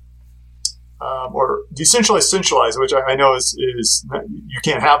decentralized or decentralized centralized, which I know is you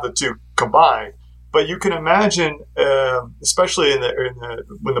can't have the two combined. But you can imagine, especially in the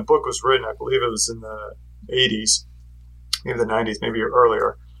when the book was written, I believe it was in the 80s, maybe the 90s, maybe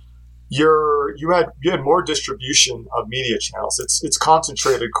earlier. You had more distribution of media channels. It's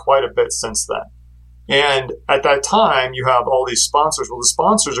concentrated quite a bit since then. And at that time, you have all these sponsors. Well, the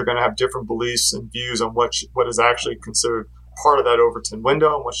sponsors are going to have different beliefs and views on what is actually considered part of that Overton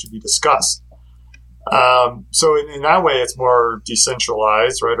window and what should be discussed. So in that way, it's more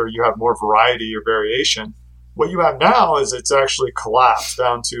decentralized, right? Or you have more variety or variation. What you have now is it's actually collapsed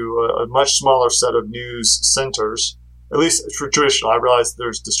down to a much smaller set of news centers, at least for traditional. I realize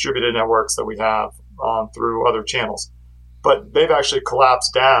there's distributed networks that we have through other channels, but they've actually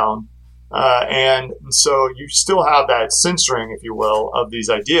collapsed down. And so you still have that censoring, if you will, of these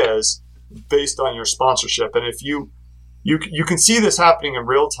ideas based on your sponsorship. And if you can see this happening in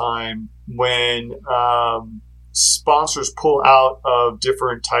real time when sponsors pull out of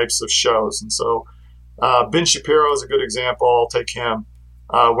different types of shows. And so Ben Shapiro is a good example. I'll take him,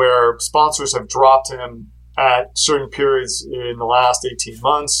 where sponsors have dropped him at certain periods in the last 18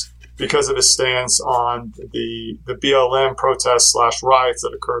 months because of his stance on the BLM protests / riots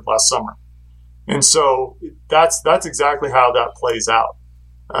that occurred last summer. And so that's exactly how that plays out.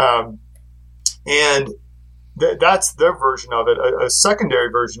 And that's their version of it. A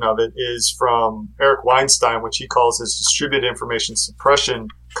secondary version of it is from Eric Weinstein, which he calls his distributed information suppression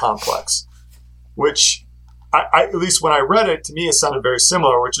complex, which I at least when I read it, to me, it sounded very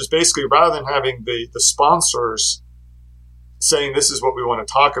similar, which is basically rather than having the sponsors saying this is what we want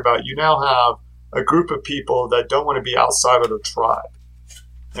to talk about, you now have a group of people that don't want to be outside of their tribe.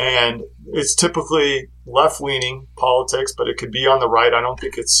 And it's typically left-leaning politics, but it could be on the right. I don't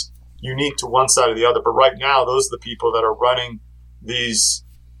think it's unique to one side or the other. But right now, those are the people that are running these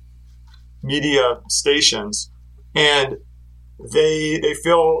media stations. And they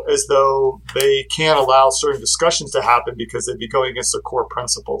feel as though they can't allow certain discussions to happen because they'd be going against their core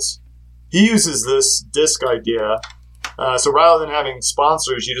principles. He uses this disc idea. So rather than having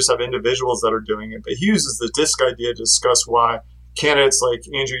sponsors, you just have individuals that are doing it. But he uses the disc idea to discuss why candidates like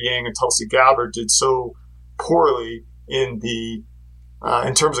Andrew Yang and Tulsi Gabbard did so poorly in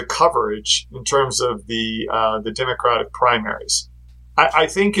terms of coverage, in terms of the Democratic primaries. I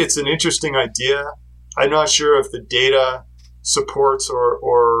think it's an interesting idea. I'm not sure if the data supports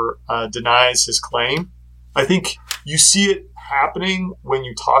or denies his claim. I think you see it happening when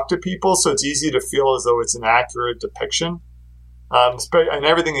you talk to people, so it's easy to feel as though it's an accurate depiction. And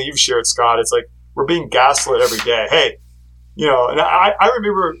everything that you've shared, Scott, it's like we're being gaslit every day. Hey, and I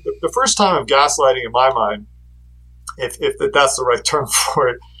remember the first time of gaslighting in my mind, if that's the right term for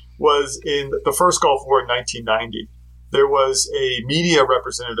it, was in the first Gulf War in 1990. There was a media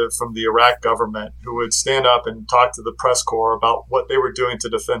representative from the Iraq government who would stand up and talk to the press corps about what they were doing to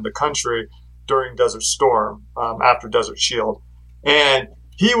defend the country during Desert Storm, after Desert Shield. And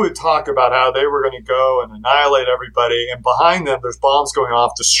he would talk about how they were going to go and annihilate everybody, and behind them there's bombs going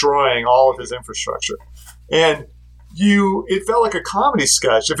off, destroying all of his infrastructure. And it felt like a comedy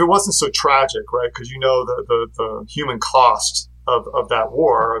sketch if it wasn't so tragic, right? Because the human cost of that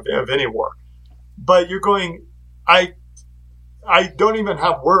war, of any war. But you're going, I don't even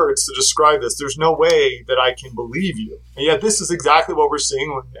have words to describe this. There's no way that I can believe you. And yet this is exactly what we're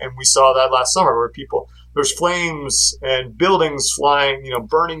seeing, and we saw that last summer where there's flames and buildings flying,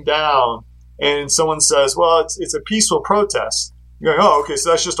 burning down, and someone says, well, it's a peaceful protest. You're going, oh, okay,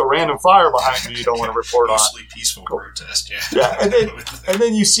 so that's just a random fire behind you don't want to report on. Mostly peaceful protest, yeah. Yeah, and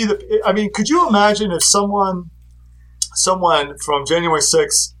then you see could you imagine if someone from January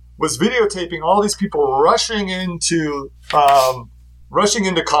 6th was videotaping all these people rushing into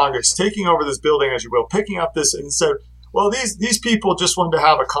Congress, taking over this building, as you will, picking up this, and said, well, these people just wanted to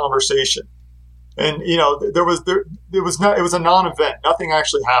have a conversation. And, it was a non-event. Nothing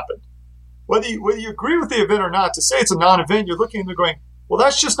actually happened. Whether you agree with the event or not, to say it's a non-event, you're looking and they're going, well,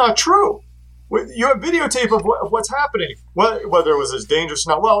 that's just not true. You have videotape of what's happening, whether it was as dangerous or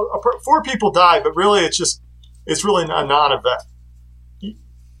not. Well, 4 people died, but really it's really a non-event.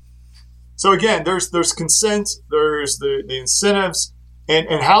 So again, there's consent, there's the incentives,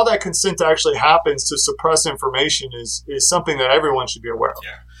 and how that consent actually happens to suppress information is something that everyone should be aware of.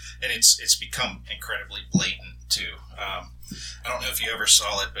 Yeah, and it's become incredibly blatant too. I don't know if you ever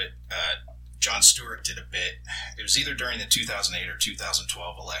saw it, but Jon Stewart did a bit. It was either during the 2008 or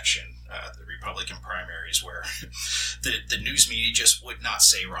 2012 election, the Republican primaries, where the news media just would not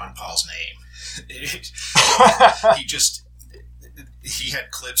say Ron Paul's name. He had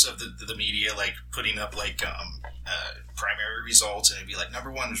clips of the media like putting up like primary results, and it'd be like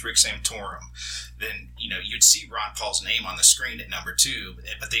number 1 was Rick Santorum. Then you'd see Ron Paul's name on the screen at number 2,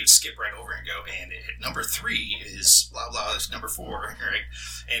 but they would skip right over and go, and at number 3 is blah blah, is number 4, right?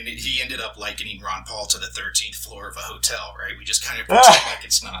 And he ended up likening Ron Paul to the 13th floor of a hotel, right? We just kind of pretend like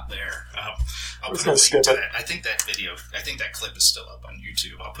it's not there. I'll put a link to that. I think that clip is still up on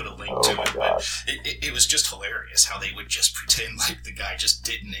YouTube. I'll put a link to it. But it was just hilarious how they would just pretend like the guy just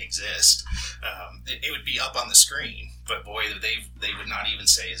didn't exist. It would be up on the screen, but boy, they would not even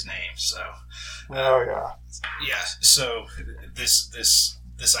say his name. So, So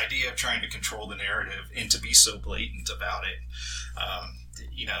this idea of trying to control the narrative and to be so blatant about it,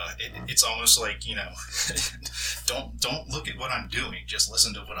 it's almost like don't look at what I'm doing, just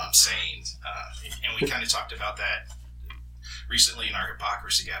listen to what I'm saying. And we kind of talked about that recently in our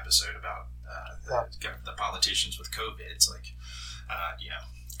hypocrisy episode about the politicians with COVID. It's like,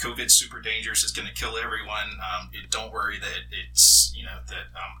 COVID's super dangerous. It's going to kill everyone. Don't worry that it's, that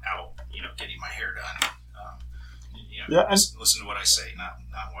I'm out, getting my hair done. Listen to what I say, not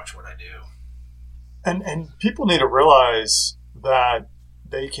watch what I do. And people need to realize that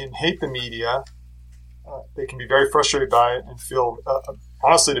they can hate the media. They can be very frustrated by it and feel,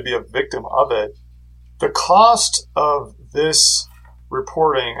 honestly, to be a victim of it. The cost of this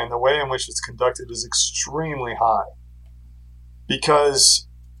reporting and the way in which it's conducted is extremely high, because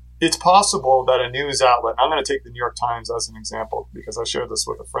it's possible that a news outlet, I'm going to take the New York Times as an example because I shared this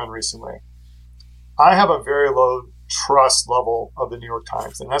with a friend recently. I have a very low trust level of the New York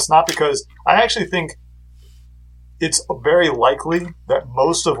Times, and that's not because I actually think it's very likely that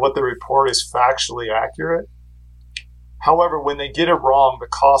most of what they report is factually accurate. However, when they get it wrong, the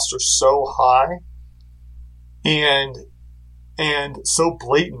costs are so high and so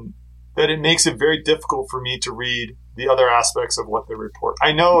blatant that it makes it very difficult for me to read the other aspects of what they report.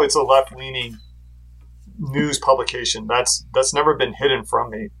 I know it's a left-leaning news publication. That's never been hidden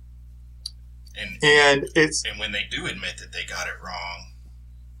from me. And when they do admit that they got it wrong,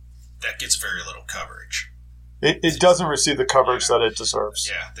 that gets very little coverage. It doesn't receive the coverage that it deserves.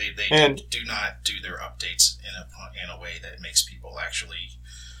 Yeah, they do not do their updates in a way that makes people actually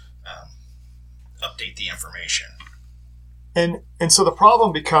update the information. And so the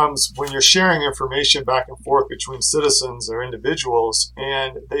problem becomes when you're sharing information back and forth between citizens or individuals,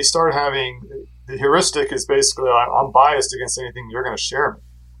 and they start having the heuristic is basically I'm biased against anything you're going to share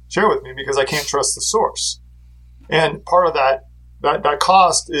with me because I can't trust the source. And part of that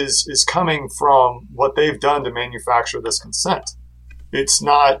cost is coming from what they've done to manufacture this consent. It's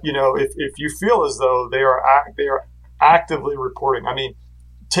not, if you feel as though they are actively reporting. I mean,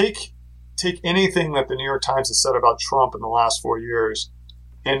 take anything that the New York Times has said about Trump in the last 4 years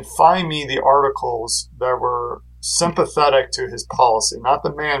and find me the articles that were sympathetic to his policy, not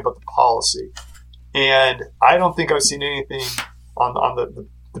the man, but the policy. And I don't think I've seen anything on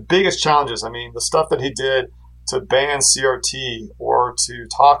the biggest challenges. I mean, the stuff that he did to ban CRT or to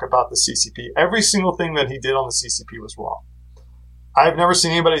talk about the CCP, every single thing that he did on the CCP was wrong. I've never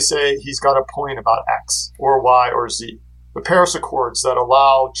seen anybody say he's got a point about X or Y or Z. The Paris Accords that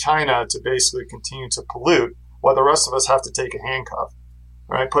allow China to basically continue to pollute while the rest of us have to take a handcuff,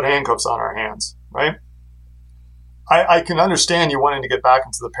 right? Put handcuffs on our hands, right? I can understand you wanting to get back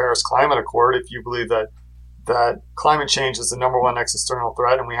into the Paris Climate Accord if you believe that climate change is the number one external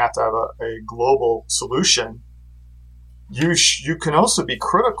threat and we have to have a global solution. You can also be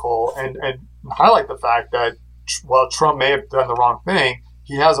critical and highlight the fact that while Trump may have done the wrong thing,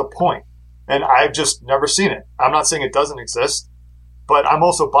 he has a point. And I've just never seen it. I'm not saying it doesn't exist, but I'm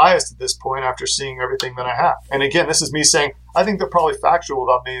also biased at this point after seeing everything that I have. And again, this is me saying I think they're probably factual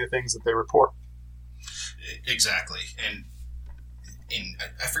about many of the things that they report. Exactly. And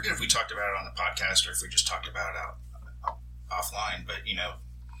I forget if we talked about it on the podcast or if we just talked about it offline, but,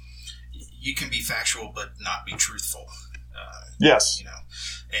 you can be factual but not be truthful. Yes.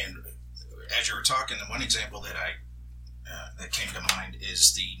 And as you were talking, the one example that that came to mind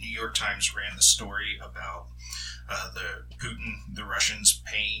is the New York Times ran the story about the Russians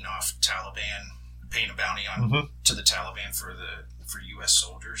paying a bounty on to the Taliban for U.S.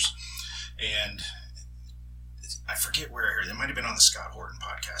 soldiers, and I forget where I heard it. It might have been on the Scott Horton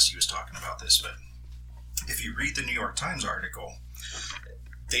podcast. He was talking about this, but if you read the New York Times article,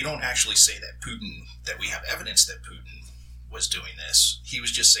 they don't actually say that we have evidence that Putin was doing this. He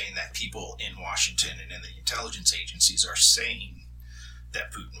was just saying that people in Washington and in the intelligence agencies are saying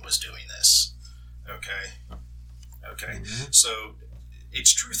that Putin was doing this. Okay. Mm-hmm. So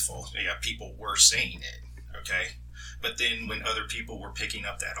it's truthful. Yeah, people were saying it. Okay. But then when other people were picking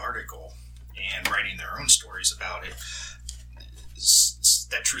up that article and writing their own stories about it,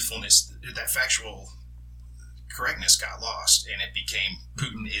 that truthfulness, that factual correctness got lost, and it became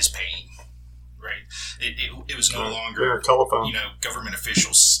Putin is paying. Right? It was no longer telephone. Government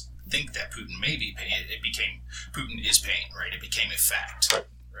officials think that Putin may be paying. It became Putin is paying. Right? It became a fact.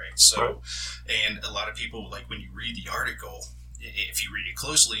 Right? So, and a lot of people, like, when you read the article, if you read it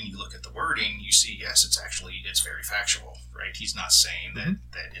closely and you look at the wording, you see, yes, it's very factual. Right? He's not saying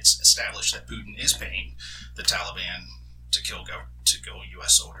that it's established that Putin is paying the Taliban to kill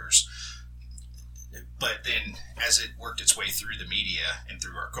U.S. soldiers. But then, as it worked its way through the media and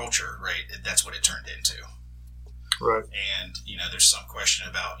through our culture, right, that's what it turned into. Right. And, there's some question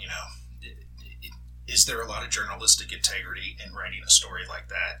about, is there a lot of journalistic integrity in writing a story like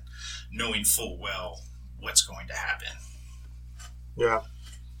that, knowing full well what's going to happen? Yeah.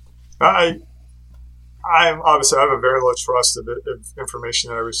 I obviously have a very low trust of information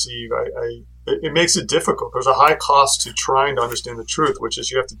that I receive. It makes it difficult. There's a high cost to trying to understand the truth, which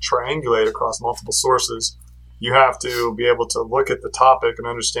is you have to triangulate across multiple sources. You have to be able to look at the topic and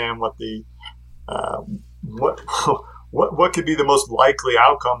understand what the what could be the most likely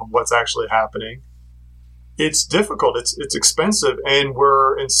outcome of what's actually happening. It's difficult. It's expensive, and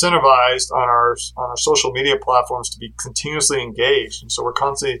we're incentivized on our social media platforms to be continuously engaged, and so we're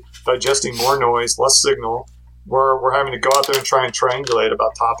constantly digesting more noise, less signal. We're having to go out there and try and triangulate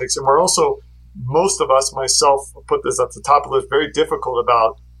about topics, and we're also, most of us, myself, put this at the top of the list, very difficult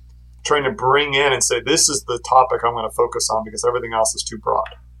about trying to bring in and say, this is the topic I'm going to focus on because everything else is too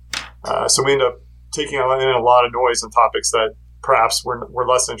broad. So we end up taking in a lot of noise on topics that perhaps we're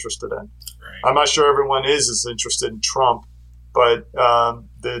less interested in. Right. I'm not sure everyone is as interested in Trump, but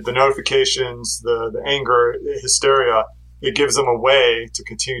the notifications, the anger, hysteria, it gives them a way to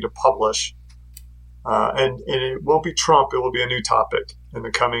continue to publish. And it won't be Trump, it will be a new topic in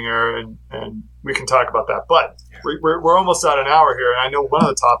the coming era, and we can talk about that. But we're almost at an hour here, and I know one of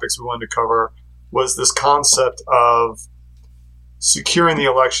the topics we wanted to cover was this concept of securing the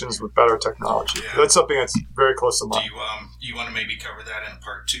elections with better technology. Yeah. That's something that's very close to mind. Do you want to maybe cover that in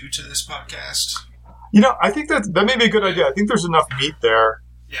part 2 to this podcast? I think that may be a good idea. I think there's enough meat there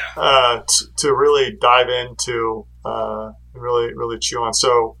to really dive into and really chew on.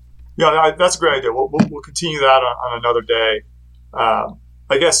 So, that's a great idea. We'll continue that on another day.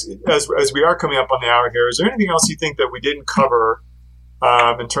 I guess as we are coming up on the hour here, is there anything else you think that we didn't cover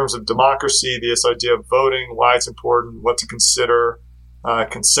in terms of democracy, this idea of voting, why it's important, what to consider,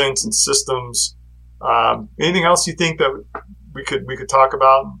 consent and systems? Anything else you think that we could talk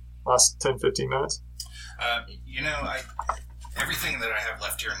about in the last 10, 15 minutes? Everything that I have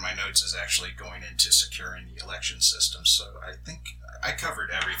left here in my notes is actually going into securing the election system. So I think I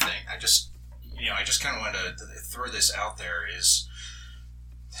covered everything. I just kind of want to throw this out there.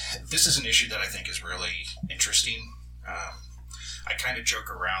 This is an issue that I think is really interesting. I kind of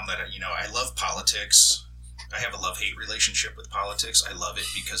joke around that, I love politics. I have a love-hate relationship with politics. I love it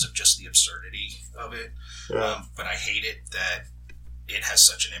because of just the absurdity of it. Yeah. But I hate it that it has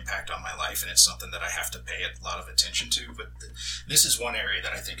such an impact on my life, and it's something that I have to pay a lot of attention to. But this is one area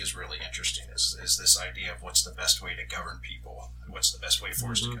that I think is really interesting, is this idea of what's the best way to govern people, what's the best way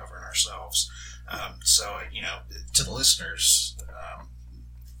for us to govern ourselves. So, to the listeners,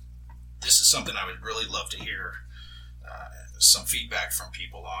 this is something I would really love to hear some feedback from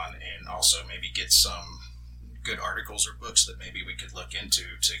people on, and also maybe get some good articles or books that maybe we could look into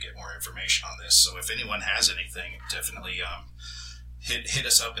to get more information on this. So if anyone has anything, definitely hit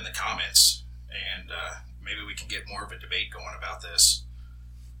us up in the comments, and maybe we can get more of a debate going about this.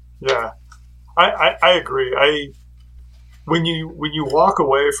 Yeah, I agree. When you walk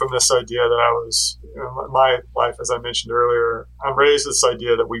away from this idea that I was, my life, as I mentioned earlier, I'm raised this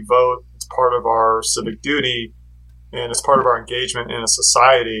idea that we vote, it's part of our civic duty, and it's part of our engagement in a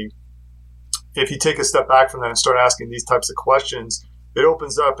society. If you take a step back from that and start asking these types of questions, it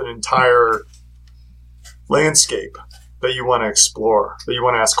opens up an entire landscape that you want to explore, that you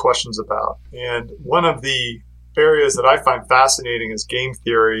want to ask questions about. And one of the areas that I find fascinating is game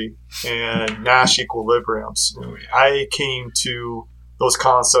theory and Nash equilibriums. Oh, yeah. I came to those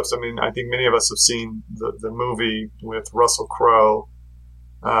concepts. I think many of us have seen the movie with Russell Crowe.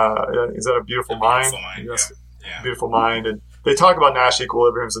 Is that A Beautiful Mind? Yes. Yeah. Beautiful Mind. And they talk about Nash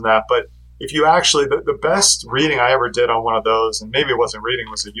equilibriums and that, but if you actually, the best reading I ever did on one of those, and maybe it wasn't reading, it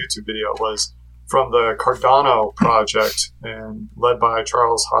was a YouTube video, was from the Cardano project, and led by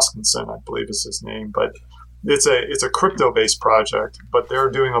Charles Hoskinson, I believe is his name. But it's a crypto-based project, but they're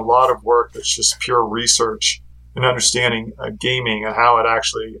doing a lot of work that's just pure research and understanding gaming and how it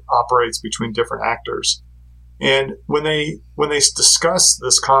actually operates between different actors. And when they discuss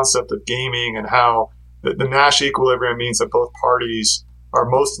this concept of gaming and how the Nash equilibrium means that both parties are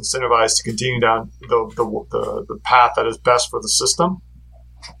most incentivized to continue down the path that is best for the system,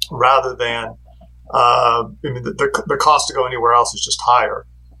 rather than the cost to go anywhere else is just higher.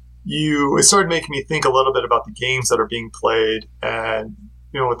 It started making me think a little bit about the games that are being played, and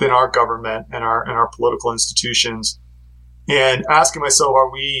within our government and our political institutions, and asking myself,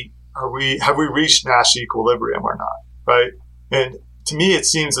 have we reached Nash equilibrium or not? Right? And to me, it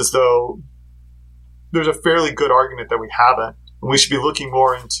seems as though there's a fairly good argument that we haven't, and we should be looking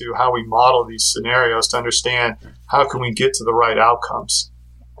more into how we model these scenarios to understand how can we get to the right outcomes.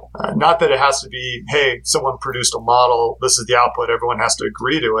 Not that it has to be, hey, someone produced a model, this is the output, everyone has to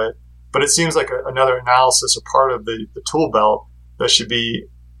agree to it. But it seems like another analysis or part of the tool belt that should be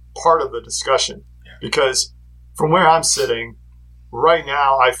part of the discussion. Yeah. Because from where I'm sitting, right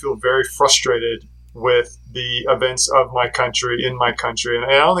now I feel very frustrated with the events of my country, in my country. And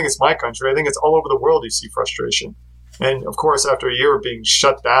I don't think it's my country. I think it's all over the world you see frustration. And, of course, after a year of being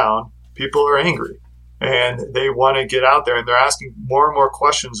shut down, people are angry. And they want to get out there, and they're asking more and more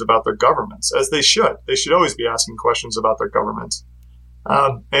questions about their governments, as they should. They should always be asking questions about their governments.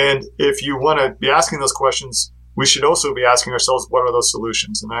 And if you want to be asking those questions, we should also be asking ourselves, what are those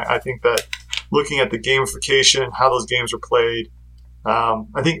solutions? And I think that looking at the gamification, how those games are played,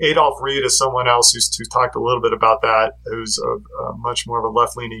 I think Adolph Reed is someone else who's talked a little bit about that, who's a much more of a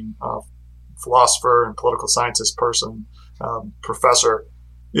left-leaning philosopher and political scientist person, professor,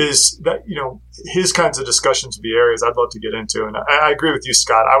 is that, his kinds of discussions would be areas I'd love to get into. And I agree with you,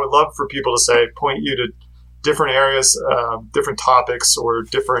 Scott. I would love for people to point you to different areas, different topics, or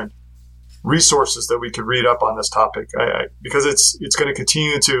different resources that we could read up on this topic, because it's going to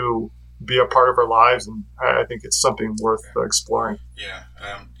continue to be a part of our lives, and I think it's something worth exploring. Yeah.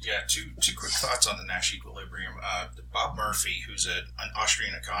 Two quick thoughts on the Nash equilibrium. Bob Murphy, who's an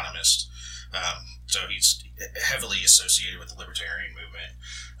Austrian economist, so he's heavily associated with the libertarian movement.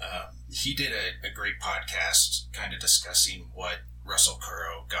 He did a great podcast kind of discussing what Russell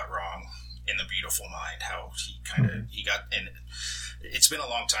Crowe got wrong in The Beautiful Mind, how he got, and it's been a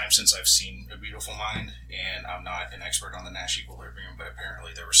long time since I've seen A Beautiful Mind, and I'm not an expert on the Nash equilibrium, but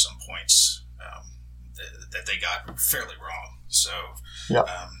apparently there were some points that they got fairly wrong. So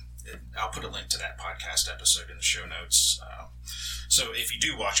I'll put a link to that podcast episode in the show notes. So if you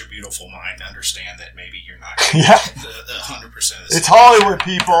do watch A Beautiful Mind, understand that maybe you're not the 100% of this. It's Hollywood,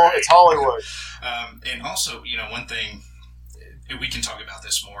 people. Right? It's Hollywood. And also, one thing, we can talk about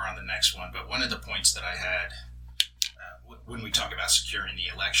this more on the next one, but one of the points that I had when we talk about securing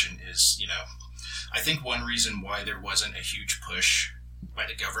the election is, I think one reason why there wasn't a huge push by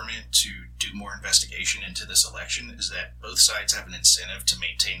the government to do more investigation into this election is that both sides have an incentive to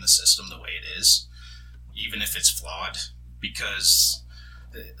maintain the system the way it is, even if it's flawed, because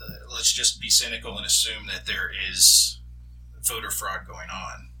let's just be cynical and assume that there is voter fraud going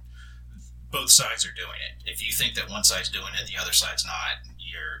on. Both sides are doing it. If you think that one side's doing it, the other side's not,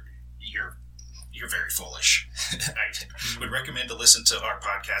 you're very foolish. I would recommend to listen to our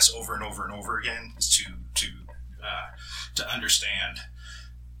podcast over and over and over again to understand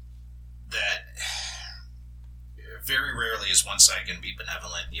that very rarely is one side going to be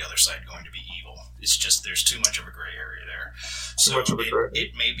benevolent and the other side going to be evil. It's just there's too much of a gray area there. So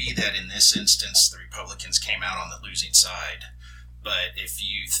it may be that in this instance the Republicans came out on the losing side, but if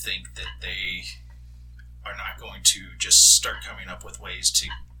you think that they are not going to just start coming up with ways to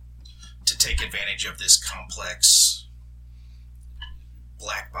take advantage of this complex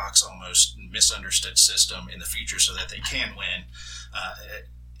black box, almost misunderstood system in the future so that they can win,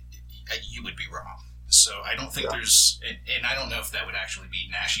 you would be wrong. So I don't think there's, and I don't know if that would actually be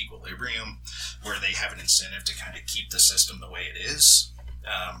Nash equilibrium, where they have an incentive to kind of keep the system the way it is.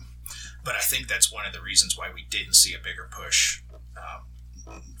 But I think that's one of the reasons why we didn't see a bigger push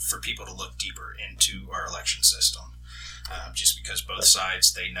for people to look deeper into our election system. Just because both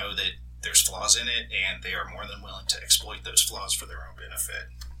sides, they know that there's flaws in it, and they are more than willing to exploit those flaws for their own benefit.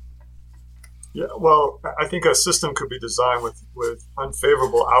 Yeah, well, I think a system could be designed with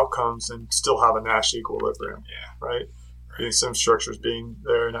unfavorable outcomes and still have a Nash equilibrium. Yeah. Right? Being some structures being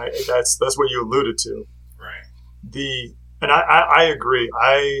there, and that's what you alluded to. Right. I agree.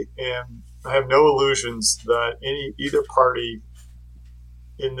 I have no illusions that either party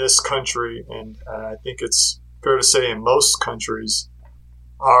in this country, and I think it's fair to say in most countries,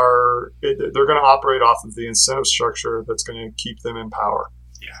 they're going to operate off of the incentive structure that's going to keep them in power.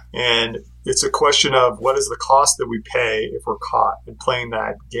 Yeah. And it's a question of what is the cost that we pay if we're caught in playing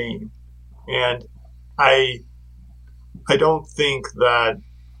that game. And I don't think that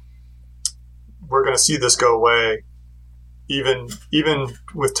we're going to see this go away, even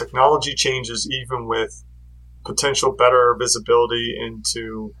with technology changes, even with potential better visibility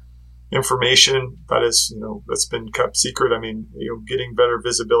into information that is, that's been kept secret. I mean, getting better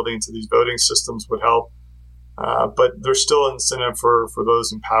visibility into these voting systems would help. But there's still incentive for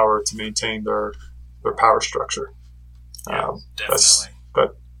those in power to maintain their power structure. Yeah, definitely.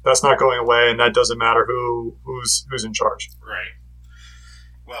 That's not going away, and that doesn't matter who's in charge. Right.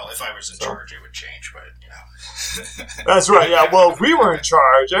 Well, if I was in charge, it would change, but That's right. Yeah. Well, if we were in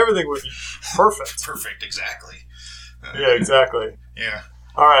charge, everything would be perfect. Perfect. Exactly. Yeah. Exactly. Yeah.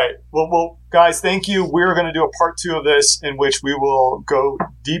 All right. Well, guys, thank you. We're going to do a part 2 of this in which we will go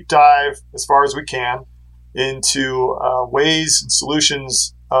deep dive as far as we can into ways and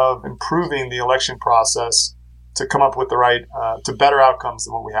solutions of improving the election process to come up with the right, to better outcomes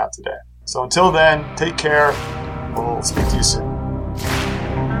than what we have today. So until then, take care. We'll speak to you soon.